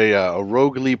do a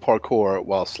roguely parkour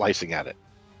while slicing at it.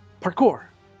 Parkour.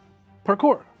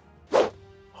 Parkour.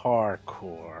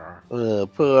 Parkour.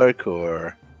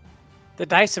 The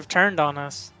dice have turned on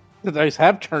us. The dice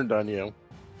have turned on you.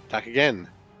 Attack again.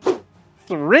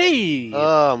 3!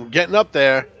 I'm getting up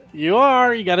there. You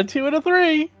are. You got a 2 and a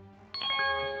 3.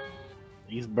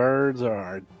 These birds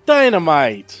are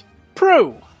dynamite.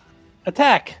 Prue,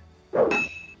 attack.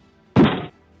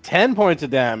 10 points of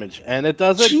damage, and it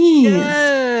does it Jeez.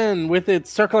 again with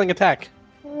its circling attack.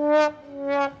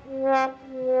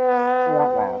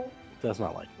 Does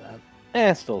not like that.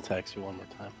 And still attacks you one more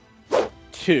time.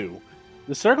 2.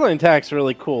 The circling attack's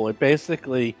really cool. It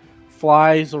basically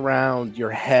flies around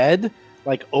your head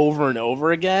like over and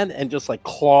over again and just like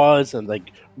claws and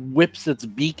like whips its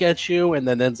beak at you and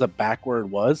then ends up back where it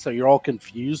was, so you're all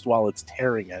confused while it's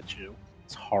tearing at you.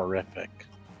 It's horrific.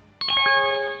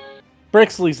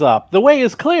 Brixley's up. The way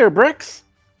is clear, Brix.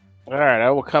 All right, I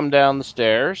will come down the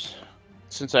stairs.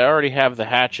 Since I already have the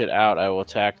hatchet out, I will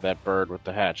attack that bird with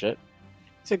the hatchet.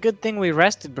 It's a good thing we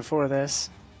rested before this.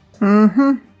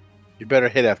 Mm-hmm. You better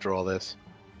hit after all this.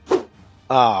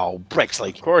 Oh, Brexley.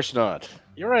 Of course not.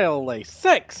 You're a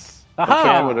 6. Okay,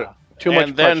 Aha! I'm gonna- Too much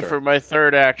And then pressure. for my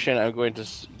third action, I'm going to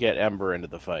get Ember into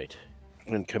the fight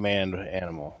and command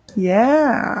animal.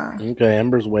 Yeah. Okay,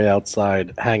 Ember's way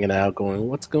outside, hanging out, going,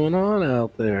 "What's going on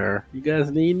out there? You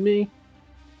guys need me?"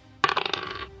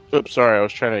 Oops, sorry. I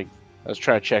was trying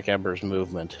to check Ember's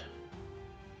movement.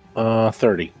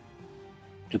 30.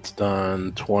 It's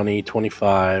done. 20,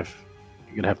 25.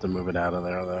 You're gonna have to move it out of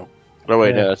there, though. Oh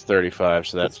wait, Yeah. no, that's 35,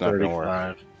 so that's It's not going to work.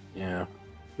 35. Yeah, you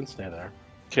can stay there.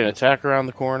 Can it attack around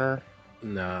the corner?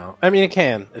 No, I mean it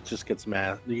can. It just gets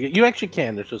mad. You actually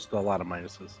can. There's just a lot of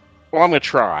minuses. Well, I'm going to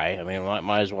try. I mean,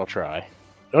 might as well try.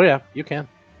 Oh yeah, you can.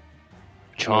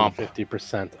 Chomp.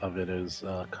 50% of it is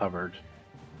covered.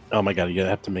 Oh my god, you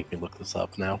have to make me look this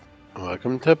up now.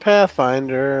 Welcome to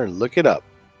Pathfinder. Look it up.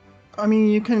 I mean,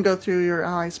 you can go through your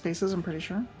ally spaces, I'm pretty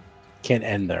sure. Can't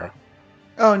end there.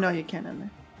 Oh, no, you can't in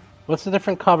there. What's the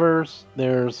different covers?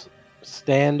 There's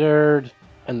standard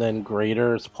and then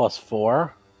greater's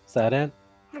 +4. Is that it?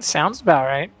 It sounds about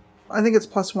right. I think it's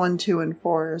 +1, 2, and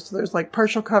 4. So there's like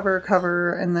partial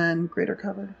cover, and then greater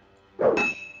cover.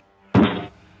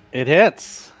 It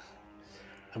hits.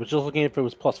 I was just looking if it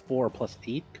was +4 or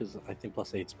 +8 because I think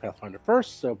 +8 is Pathfinder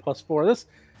first, so +4 this.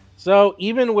 So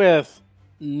even with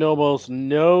almost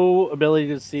no ability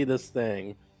to see this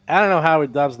thing, I don't know how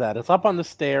it does that. It's up on the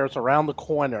stairs around the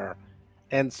corner,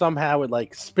 and somehow it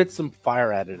like spits some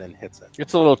fire at it and hits it.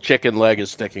 Its a little chicken leg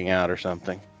is sticking out or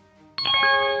something.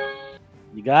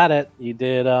 You got it. You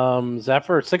did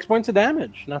Zephyr 6 points of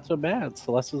damage. Not so bad.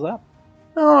 Celeste is up.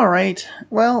 All right.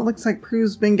 Well, it looks like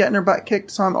Prue's been getting her butt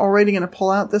kicked, so I'm already going to pull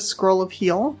out this Scroll of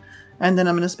Heal, and then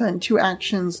I'm going to spend 2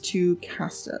 actions to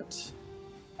cast it.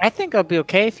 I think I'll be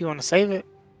okay if you want to save it.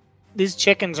 These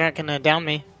chickens aren't going to down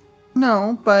me.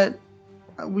 No, but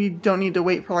we don't need to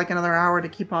wait for like another hour to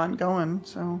keep on going,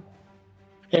 so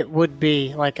It would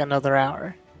be like another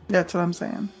hour. that's what I'm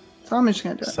saying. So I'm just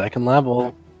going to do it. Second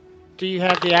level. Do you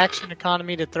have the action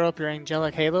economy to throw up your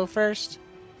angelic halo first?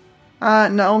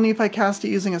 Not only if I cast it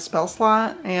using a spell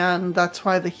slot, and that's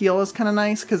why the heal is kind of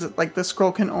nice, because like the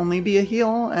scroll can only be a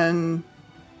heal, and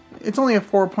it's only a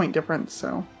 4-point difference,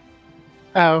 so.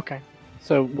 Oh, okay.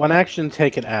 So one action,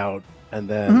 take it out, and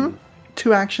then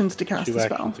 2 actions to cast 2 the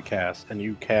actions spell. to cast, and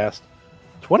you cast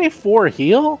 24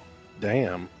 heal?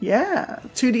 Damn. Yeah,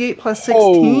 2d8 plus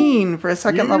 16 for a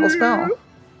second level spell.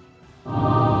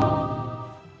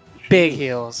 Big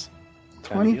heals.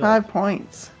 25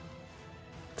 points.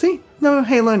 See? No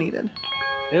halo needed.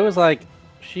 It was like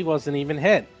she wasn't even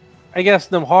hit. I guess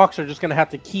them hawks are just going to have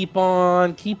to keep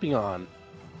on keeping on.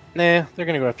 Nah, they're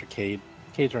going to go after Cade.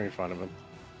 Cade's right in front of him.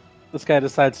 This guy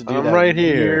decides to do I'm that right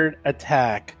here. weird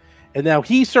attack. And now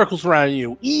he circles around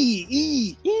you.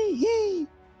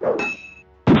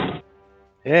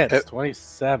 It's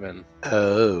 27.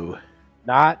 Oh.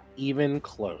 Not even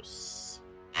close.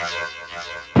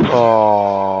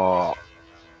 Oh.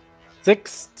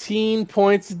 16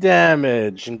 points of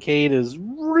damage. And Cade is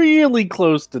really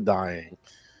close to dying.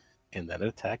 And then it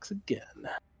attacks again.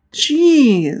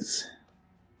 Jeez.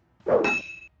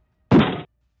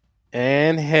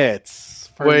 And hits.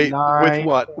 For Wait, 9 with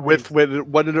what? points. With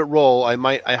what did it roll? I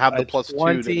have the A plus 2.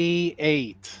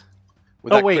 28.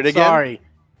 Would Oh that wait, crit again? sorry.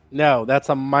 No, that's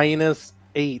a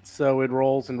 -8, so it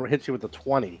rolls and hits you with a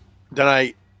 20.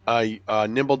 Then I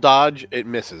nimble dodge. It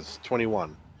misses.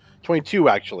 21, 22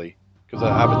 actually, because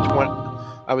I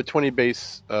have a 20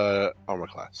 base armor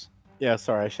class. Yeah,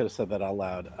 sorry, I should have said that out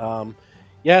loud.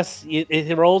 Yes,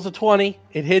 it rolls a 20.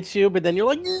 It hits you, but then you're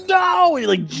like, no! He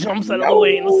like jumps out of the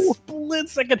way in a split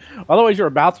second. Otherwise, you're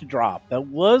about to drop. That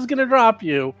was going to drop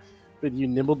you, but you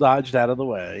nimble dodged out of the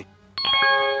way.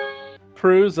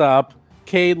 Prue's up.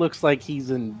 Cade looks like he's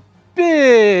in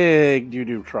big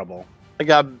doo-doo trouble. I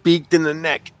got beaked in the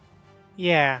neck.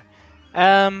 Yeah.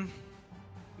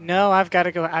 No, I've got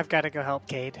to go help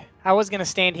Cade. I was going to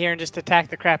stand here and just attack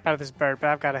the crap out of this bird, but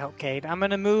I've got to help Cade. I'm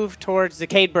going to move towards the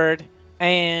Cade bird,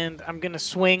 and I'm going to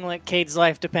swing like Cade's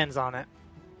life depends on it.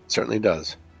 Certainly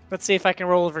does. Let's see if I can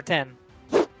roll over 10.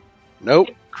 Nope.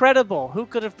 Incredible. Who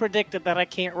could have predicted that I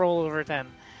can't roll over 10?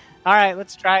 All right,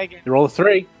 let's try again. You roll a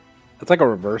 3. That's like a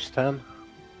reverse 10.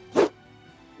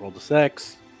 Rolled a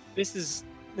 6. This is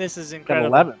Got incredible.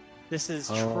 11. This is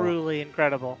truly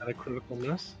incredible. Got a critical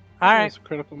miss. All right. That's a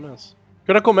critical miss.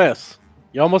 Critical miss.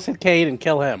 You almost hit Cade and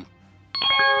kill him.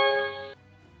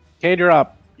 Cade, you're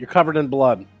up. You're covered in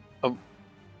blood.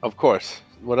 Of course.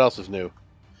 What else is new?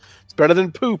 It's better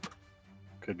than poop.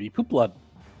 Could be poop blood.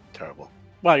 Terrible.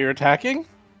 Wow, you're attacking?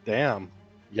 Damn.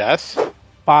 Yes.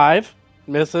 5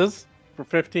 misses for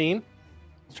 15.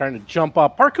 He's trying to jump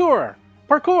up. Parkour!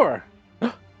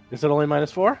 Is it only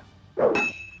 -4?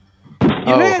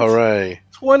 You hit! Hooray.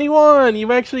 21! You've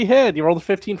actually hit. You rolled a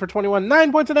 15 for 21.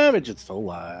 9 points of damage. It's still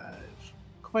alive.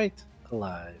 Quite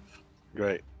alive.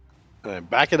 Great. All right,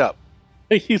 back it up.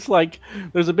 He's like,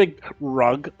 there's a big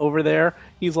rug over there.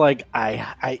 He's like,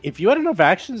 I if you had enough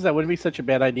actions, that wouldn't be such a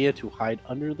bad idea to hide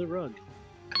under the rug.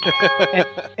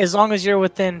 As long as you're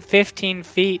within 15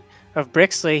 feet of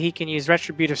Brixley, he can use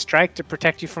Retributive Strike to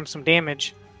protect you from some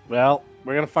damage. Well,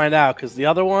 we're going to find out, because the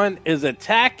other one is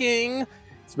attacking.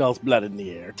 Smells blood in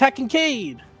the air. Attacking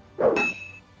Cade.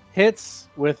 Hits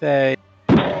with a...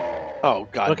 Oh,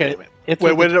 God Okay, damn it. it's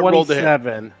Wait, with where a did it roll to hit?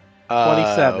 27.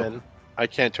 27. I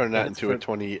can't turn that That's into a for-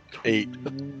 28.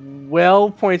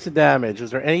 12 points of damage.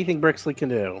 Is there anything Brixley can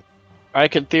do? I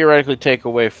could theoretically take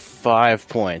away 5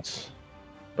 points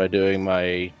by doing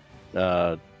my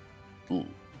whatever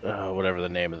the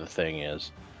name of the thing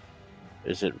is.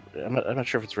 Is it? I'm not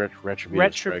sure if it's retributive.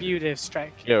 Retributive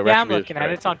Strike. Yeah, I'm Retributive looking at it.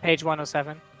 Strike. It's on page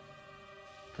 107.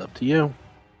 It's up to you.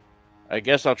 I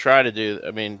guess I'll try to do.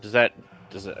 I mean, does it?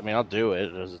 I mean, I'll do it.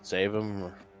 Does it save him?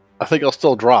 Or... I think I'll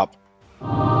still drop.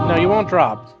 No, you won't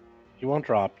drop. You won't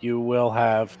drop. You will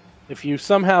have... If you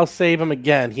somehow save him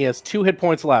again, he has 2 hit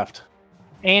points left.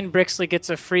 And Brixley gets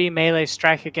a free melee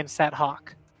strike against that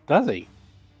hawk. Does he?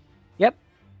 Yep.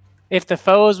 If the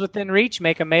foe is within reach,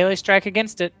 make a melee strike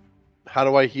against it. How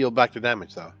do I heal back the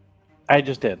damage, though? I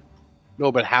just did.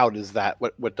 No, but how does that?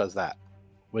 What does that?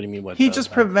 What do you mean? What He does just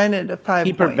that? prevented a 5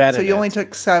 He point, prevented so you it. only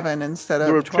took 7 instead of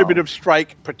The 12. retributive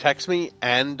strike protects me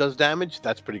and does damage.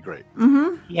 That's pretty great.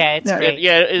 Mm-hmm. Yeah, it's Yeah. great.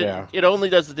 Yeah, it only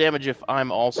does the damage if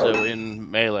I'm also in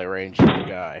melee range of the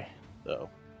guy. So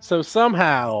So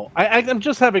somehow, I'm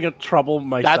just having a trouble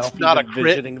myself. That's not a even crit.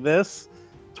 envisioning this.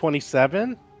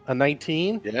 27, a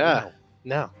 19. Yeah.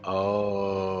 No,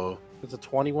 Oh. it's a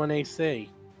 21 AC.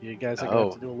 You guys are going Oh. to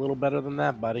have to do a little better than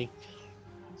that, buddy.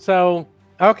 So,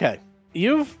 okay,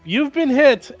 you've been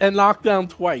hit and knocked down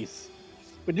twice,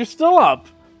 but you're still up.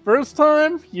 First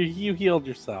time you healed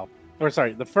yourself, or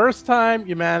sorry, the first time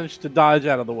you managed to dodge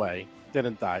out of the way,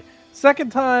 didn't die.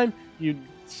 Second time you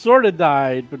sort of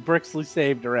died, but Brixley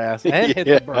saved her ass and hit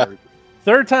Yeah. the bird.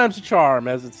 Third time's a charm,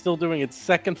 as it's still doing its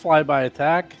second flyby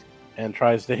attack and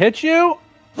tries to hit you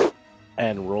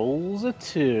and rolls a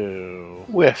 2.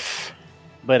 Whiff.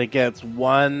 But it gets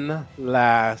one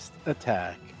last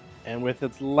attack. And with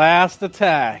its last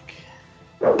attack,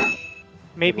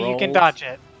 Maybe you can Rolls. dodge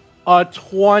it. a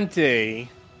 20.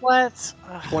 What?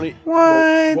 20.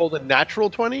 What? Rolled a natural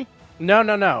 20?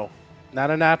 No. Not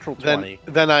a natural 20.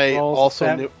 Then I Rolls also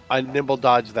seven. I nimble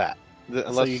dodge that.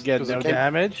 So you get 'cause no it came,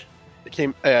 damage. It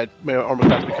came. My armor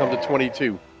class becomes a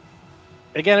 22.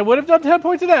 Again, it would have done 10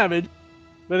 points of damage.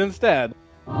 But instead,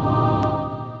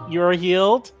 you're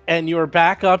healed and you're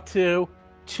back up to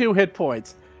 2 hit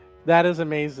points. That is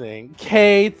amazing.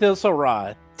 K.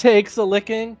 Thistlerod takes a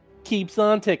licking, keeps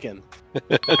on ticking.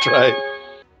 That's right.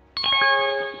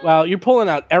 Well, you're pulling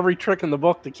out every trick in the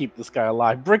book to keep this guy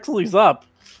alive. Brixley's up.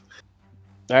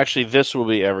 actually, this will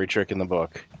be every trick in the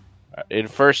book. In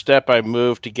first step, I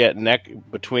move to get neck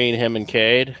between him and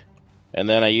Cade, and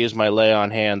then I use my lay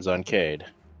on hands on Cade.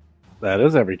 That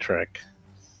is every trick.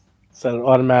 So it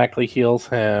automatically heals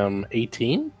him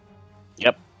 18?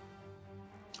 Yep.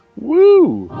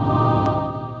 Woo!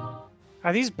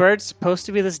 Are these birds supposed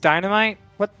to be this dynamite?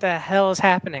 What the hell is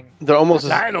happening? They're almost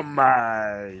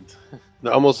Dynamite!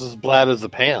 as bad as the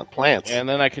plants. And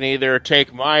then I can either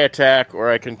take my attack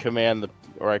or I can command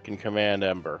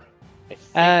Ember.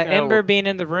 Ember being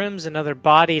in the room's another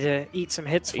body to eat some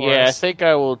hits for Yeah, I us. think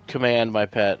I will command my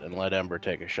pet and let Ember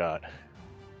take a shot.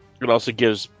 It also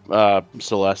gives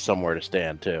Celeste somewhere to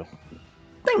stand, too.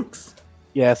 Thanks.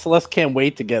 Yeah, Celeste can't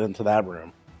wait to get into that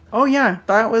room. Oh yeah,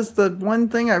 that was the one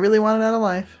thing I really wanted out of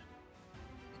life.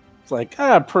 It's like,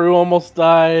 Prue almost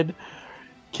died.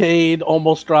 Cade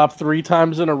almost dropped 3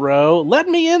 times in a row. Let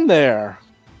me in there.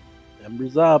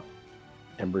 Ember's up.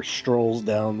 Ember strolls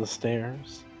down the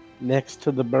stairs next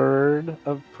to the bird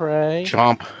of prey.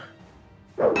 Chomp.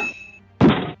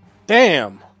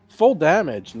 Damn. Full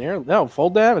damage. Full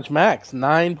damage max.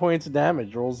 9 points of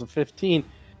damage. Rolls a 15.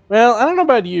 Well, I don't know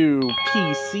about you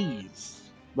PCs,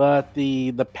 but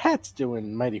the pet's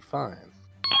doing mighty fine.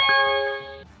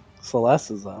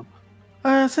 Celeste is up.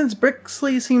 Since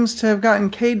Brixley seems to have gotten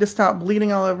Cade to stop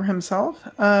bleeding all over himself,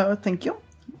 thank you.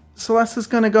 Celeste is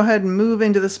going to go ahead and move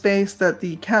into the space that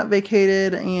the cat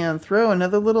vacated and throw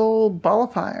another little ball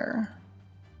of fire.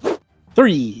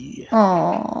 3.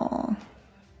 Aww.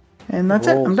 And that's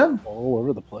it. I'm done. All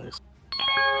over the place.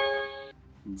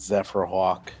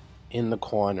 Zephyrhawk in the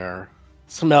corner.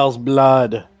 Smells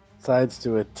blood. Decides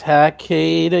to attack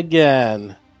Cade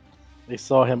again. They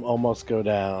saw him almost go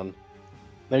down.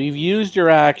 Now you've used your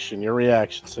reaction,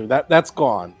 so that's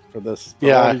gone for this.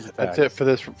 Yeah, that's it for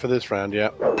this round.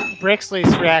 Yeah.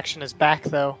 Brixley's reaction is back,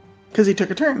 though. Because he took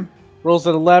a turn. Rolls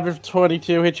at 11 for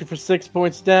 22, hits you for 6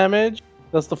 points damage.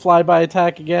 Does the flyby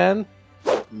attack again.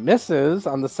 Misses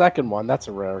on the second one. That's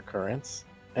a rare occurrence.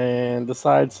 And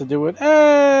decides to do it.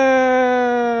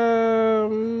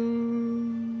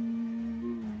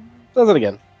 Does it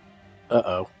again.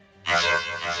 Uh-oh.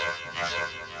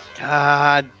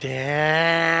 God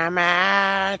damn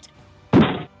it!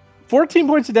 14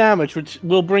 points of damage, which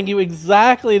will bring you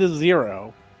exactly to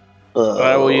 0.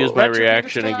 I will use my Retributive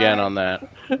reaction strike. again on that.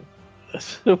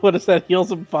 What is that?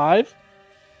 Heals him 5?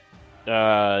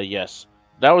 Yes.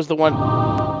 That was the one.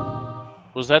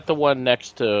 Was that the one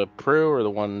next to Prue or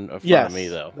the one in front of me,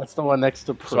 though? That's the one next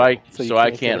to Prue. So I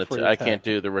can't get a free I attack. can't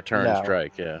do the return No.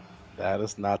 strike. Yeah. That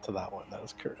is not to that one. That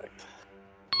is correct.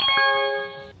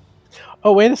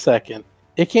 Oh, wait a second.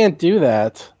 It can't do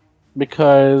that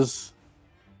because...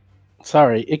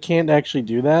 Sorry, it can't actually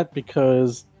do that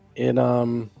because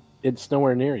it's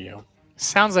nowhere near you.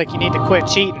 Sounds like you need to quit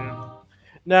cheating.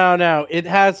 No. It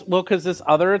has... Well, because this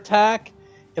other attack,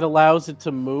 it allows it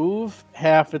to move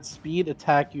half its speed,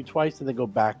 attack you twice, and then go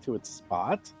back to its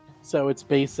spot. So it's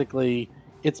basically...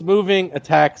 It's moving,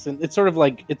 attacks, and it's sort of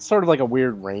like a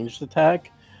weird ranged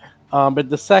attack. But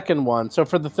the second one, so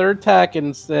for the third attack,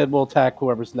 instead we'll attack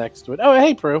whoever's next to it. Oh,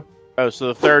 hey, Prue. Oh,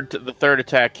 so the third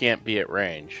attack can't be at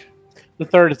range. The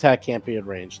third attack can't be at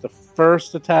range. The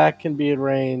first attack can be at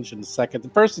range, and the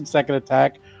first and second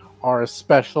attack are a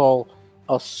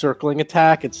circling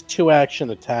attack. It's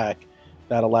 2-action attack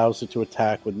that allows it to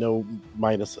attack with no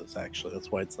minuses, actually.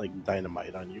 That's why it's like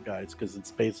dynamite on you guys, because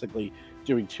it's basically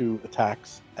doing 2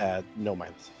 attacks at no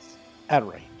minuses at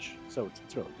range. So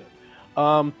it's really good.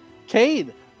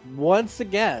 Cade, once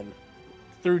again,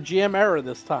 through GM error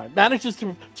this time, manages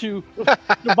to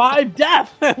survive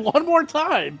death one more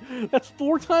time. That's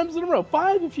 4 times in a row.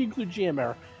 5 if you include GM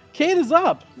error. Cade is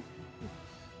up.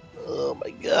 Oh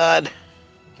my god!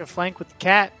 Go flank with the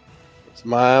cat. That's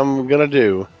what I'm gonna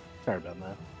do. Sorry about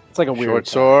that. It's like a weird Short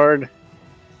attack. sword.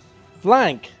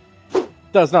 Flank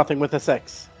does nothing with a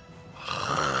 6.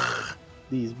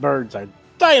 These birds are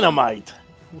dynamite.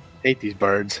 Hate these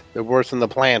birds. They're worse than the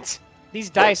plants. These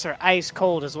dice are ice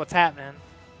cold, is what's happening.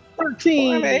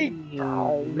 13.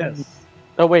 Yes.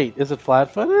 Oh wait, is it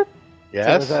flat-footed? So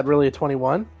Yes. is that really a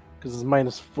 21? Because it's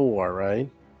 -4, right?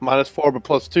 -4, but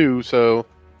 +2. So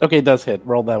Okay, it does hit.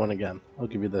 Roll that one again. I'll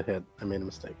give you the hit. I made a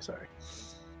mistake. Sorry.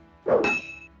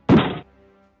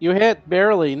 You hit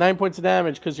barely 9 points of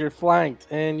damage because you're flanked,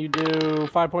 and you do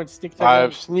 5 points of sneak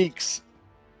attack. 5 sneaks.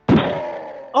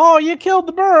 Oh, you killed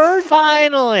the bird.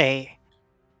 Finally!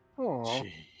 Oh,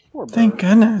 poor bird. Thank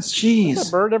goodness. What did that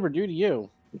Jeez. bird ever do to you?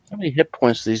 How many hit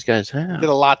points do these guys have? Did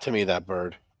a lot to me, that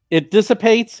bird. It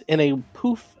dissipates in a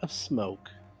poof of smoke.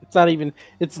 It's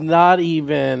not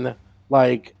even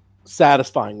like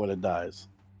satisfying when it dies.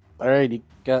 All right, you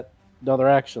got another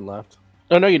action left.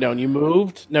 Oh no, you don't. You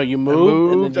moved. No, you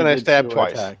moved, and I did stabbed 2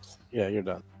 twice. attacks. Yeah, you're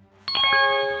done.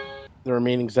 The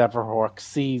remaining Zephyrhawk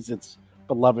sees its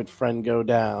beloved friend go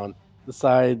down,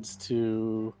 decides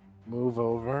to move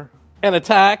over and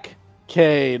attack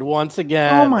Cade, once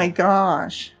again. Oh my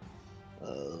gosh.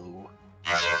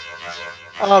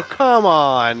 Oh, come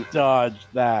on. Dodge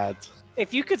that.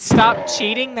 If you could stop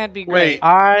cheating, that'd be great. Wait.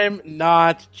 I'm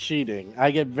not cheating. I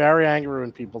get very angry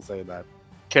when people say that.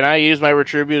 Can I use my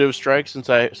retributive strike since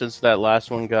that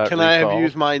last one got Can I have recalled?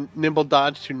 used my nimble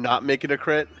dodge to not make it a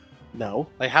crit? No.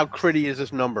 Like, how critty is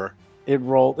this number? It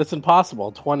rolled. It's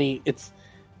impossible. 20. It's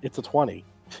a 20.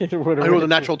 I rolled a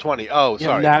natural 20. Oh, Yeah,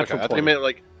 sorry. natural Okay. I thought 20. you meant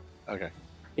like. Okay.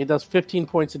 It does 15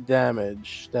 points of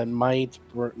damage that might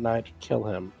not kill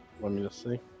him. Let me just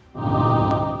see.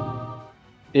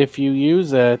 If you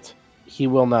use it, he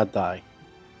will not die.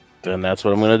 Then that's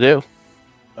what I'm going to do.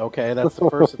 Okay, that's the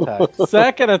first attack.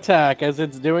 Second attack, as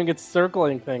it's doing its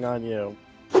circling thing on you,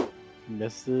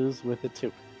 misses with a 2.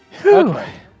 Okay,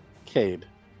 Cade,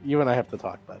 you and I have to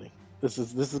talk, buddy. This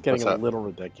is getting What's a up? little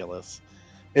ridiculous.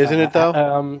 Isn't it,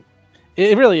 though?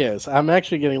 It really is. I'm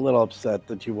actually getting a little upset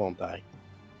that you won't die.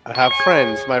 I have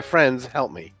friends. My friends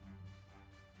help me.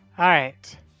 All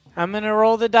right. I'm going to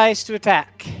roll the dice to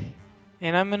attack.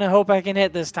 And I'm going to hope I can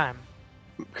hit this time.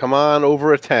 Come on,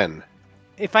 over a 10.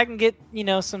 If I can get,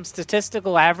 some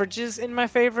statistical averages in my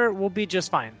favor, we'll be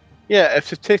just fine. Yeah, if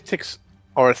statistics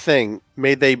are a thing,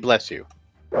 may they bless you.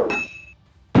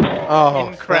 Oh,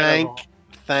 Incredible.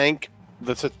 thank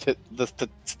the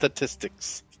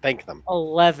statistics. Thank them.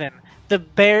 11. The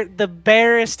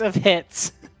barest of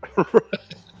hits.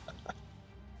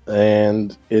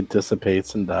 And it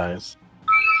dissipates and dies.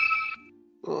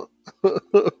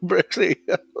 Brixley,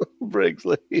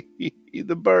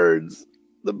 the birds,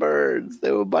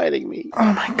 they were biting me.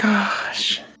 Oh my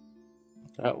gosh.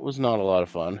 That was not a lot of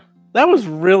fun. That was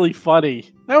really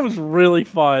funny. That was really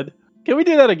fun. Can we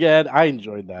do that again? I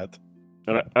enjoyed that.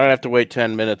 I have to wait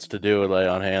 10 minutes to do a lay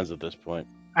on hands at this point.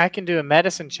 I can do a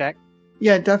medicine check.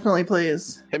 Yeah, definitely,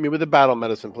 please. Hit me with the battle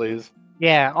medicine, please.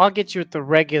 Yeah, I'll get you with the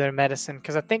regular medicine,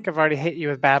 because I think I've already hit you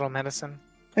with battle medicine.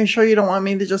 Are you sure you don't want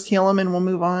me to just heal him and we'll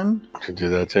move on? I could do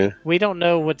that too. We don't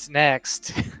know what's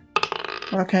next.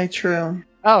 Okay, true.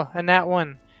 Oh, and that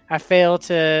one. I failed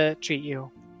to treat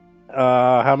you.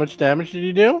 How much damage did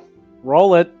you do?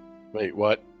 Roll it. Wait,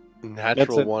 what?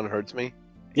 Natural it. 1 hurts me.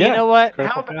 You know what?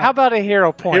 critical fail. How about a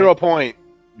hero point? Hero point.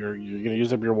 You're gonna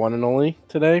use up your one and only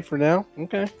today for now?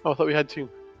 Okay. Oh, I thought we had 2.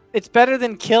 It's better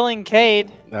than killing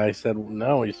Cade. I said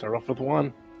no, you start off with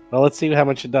 1. Well, let's see how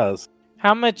much it does.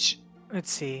 How much? Let's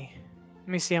see. Let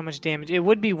me see how much damage. It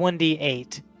would be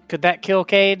 1d8. Could that kill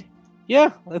Cade?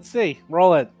 Yeah, let's see.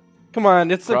 Roll it. Come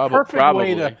on, it's the perfect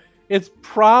way to. Probably. It's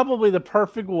probably the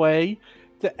perfect way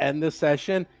to end the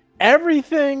session.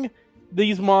 Everything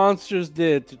these monsters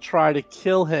did to try to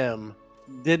kill him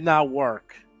did not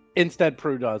work. Instead,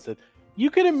 Prue does it. You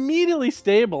can immediately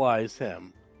stabilize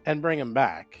him and bring him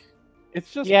back.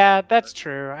 It's just Yeah, that's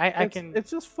true. I can.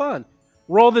 It's just fun.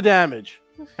 Roll the damage.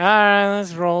 All right,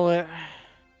 let's roll it.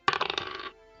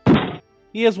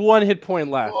 He has 1 hit point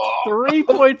left. 3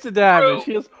 points of damage.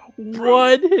 He has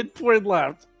 1 hit point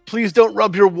left. Please don't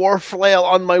rub your war flail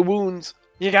on my wounds.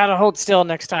 You gotta hold still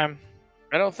next time.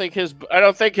 I don't think his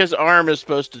arm is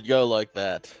supposed to go like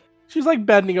that. She's like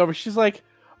bending over. She's like,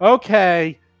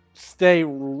 okay, stay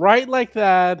right like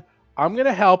that. I'm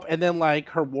gonna help. And then like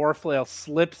her war flail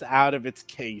slips out of its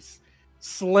case,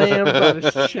 slams on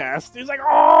his chest. He's like,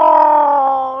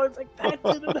 oh! It's like that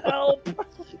didn't help.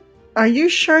 Are you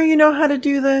sure you know how to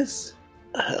do this?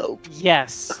 Help.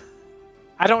 Yes.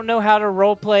 I don't know how to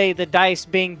roleplay the dice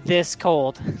being this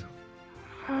cold.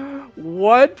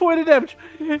 1 point of damage.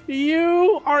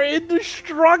 You are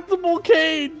indestructible,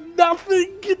 Cade.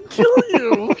 Nothing can kill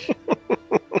you.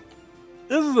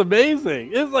 This is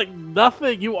amazing. It's like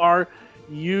nothing.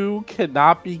 You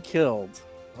cannot be killed.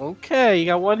 Okay, you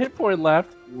got 1 hit point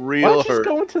left. Why Real don't you hurt. just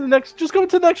go into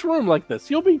the next room like this?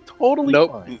 You'll be totally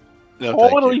Nope. fine. No,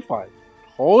 thank Totally you. fine.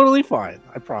 Totally fine.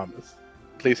 I promise.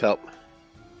 Please help.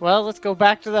 Well, let's go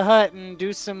back to the hut and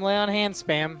do some lay on hand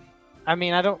spam. I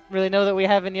mean, I don't really know that we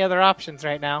have any other options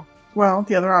right now. Well,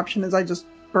 the other option is I just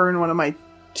burn one of my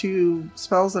 2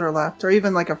 spells that are left, or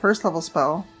even like a first level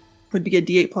spell. Would be a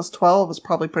D8 plus 12 is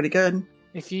probably pretty good.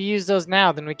 If you use those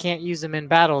now, then we can't use them in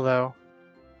battle, though.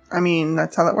 I mean,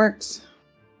 that's how that works.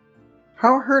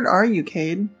 How hurt are you,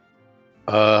 Cade?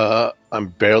 I'm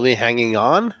barely hanging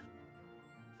on.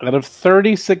 Out of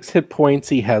 36 hit points,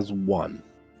 he has 1.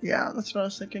 Yeah, that's what I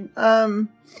was thinking.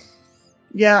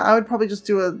 Yeah, I would probably just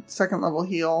do a second level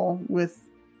heal with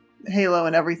Halo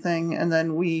and everything, and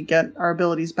then we get our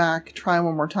abilities back, try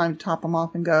one more time to top them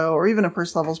off and go, or even a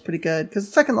first level is pretty good, because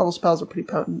the second level spells are pretty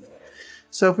potent.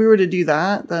 So if we were to do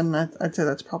that, then I'd say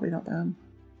that's probably not bad.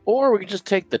 Or we could just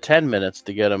take the 10 minutes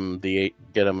to get him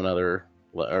another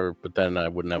But then I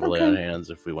wouldn't have a lay on hands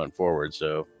if we went forward.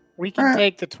 So we can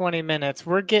take the 20 minutes.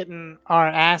 We're getting our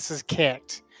asses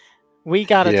kicked. We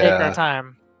got to take our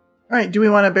time. All right. Do we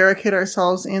want to barricade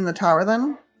ourselves in the tower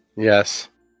then? Yes.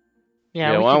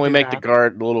 Yeah. Why don't we make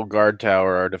the little guard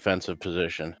tower our defensive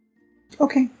position?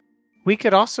 Okay. We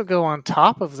could also go on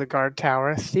top of the guard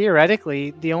tower.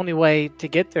 Theoretically, the only way to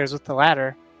get there is with the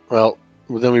ladder. Well,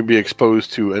 then we'd be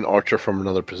exposed to an archer from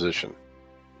another position.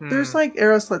 There's like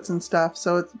arrow slits and stuff,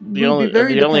 so it's the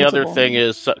only other thing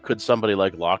is, could somebody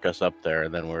like lock us up there,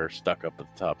 and then we're stuck up at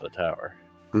the top of the tower?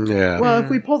 Yeah. Well, if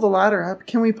we pull the ladder up,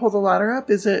 can we pull the ladder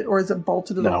up? Is it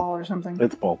bolted to the wall or something?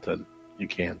 It's bolted. You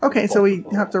can't. Okay, so we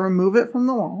have to remove it from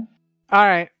the wall. All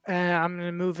right, I'm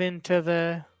gonna move into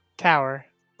the tower.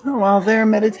 While they're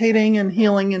meditating and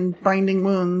healing and binding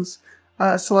wounds,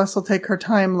 Celeste will take her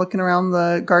time looking around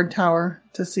the guard tower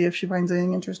to see if she finds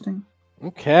anything interesting.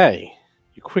 Okay.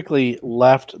 You quickly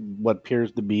left what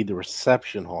appears to be the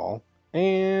reception hall,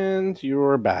 and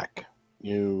you're back.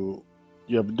 You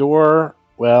have a door,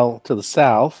 to the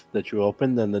south that you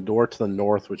opened, and the door to the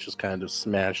north, which is kind of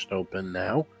smashed open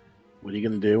now. What are you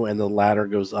going to do? And the ladder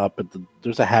goes up.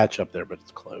 There's a hatch up there, but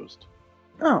it's closed.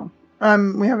 Oh.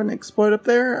 We have an explode up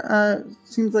there.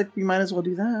 Seems like we might as well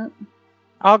do that.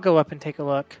 I'll go up and take a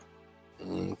look.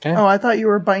 Okay. Oh, I thought you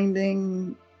were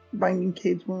binding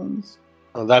Cade's wounds.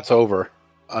 Oh, that's over.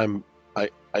 I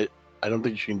don't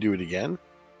think you can do it again.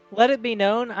 Let it be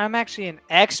known, I'm actually an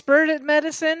expert at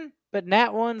medicine, but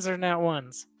nat ones are nat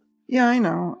ones. Yeah, I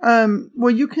know.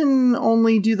 Well, you can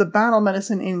only do the battle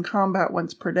medicine in combat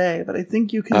once per day, but I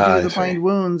think you can do the bind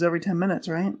wounds every 10 minutes,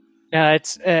 right? No,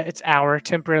 it's hour.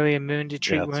 Temporarily immune to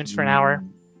treat wounds for an hour.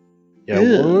 Yeah,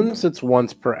 wounds, it's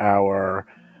once per hour.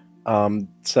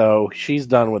 So she's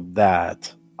done with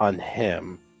that on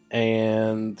him.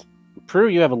 And Prue,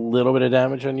 you have a little bit of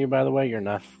damage on you, by the way. You're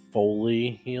not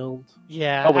fully healed.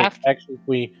 Yeah. Oh, wait,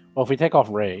 actually, if we take off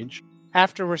rage.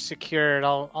 After we're secured,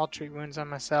 I'll treat wounds on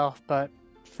myself, but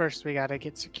first we gotta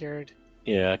get secured.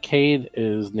 Yeah, Cade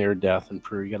is near death, and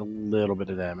Prue, you got a little bit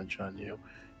of damage on you.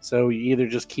 So you either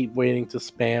just keep waiting to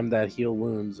spam that heal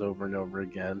wounds over and over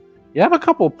again. You have a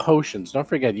couple potions. Don't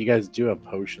forget, you guys do have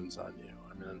potions on you.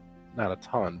 I mean, not a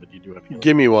ton, but you do have healing.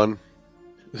 Give me one.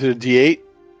 Is it a D8?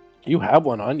 You have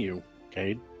one on you,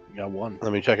 Cade. You got one.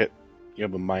 Let me check it. You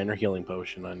have a minor healing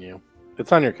potion on you.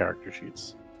 It's on your character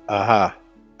sheets. Aha.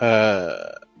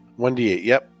 1d8.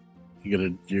 Yep.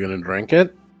 You're gonna drink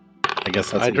it? I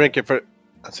guess that's. I drank it for.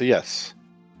 That's a yes.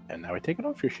 And now I take it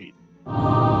off your sheet.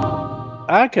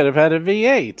 I could have had a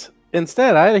V8.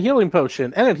 Instead, I had a healing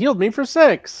potion, and it healed me for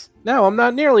 6. Now I'm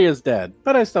not nearly as dead,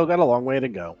 but I still got a long way to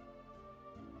go.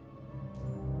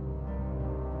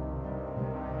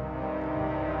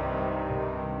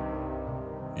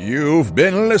 You've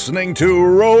been listening to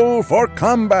Roll for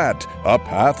Combat, a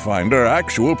Pathfinder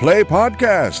actual play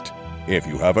podcast. If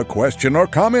you have a question or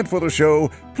comment for the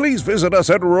show, please visit us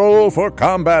at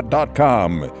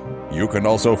rollforcombat.com. You can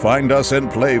also find us and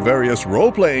play various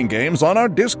role-playing games on our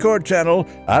Discord channel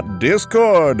at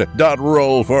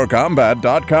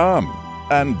discord.rollforcombat.com.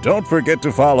 And don't forget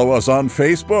to follow us on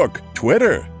Facebook,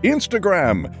 Twitter,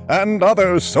 Instagram, and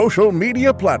other social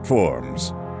media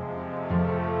platforms.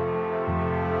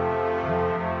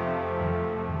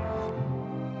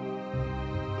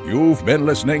 You've been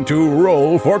listening to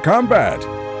Roll for Combat.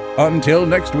 Until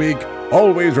next week,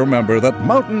 always remember that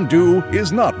Mountain Dew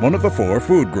is not one of the 4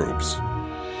 food groups.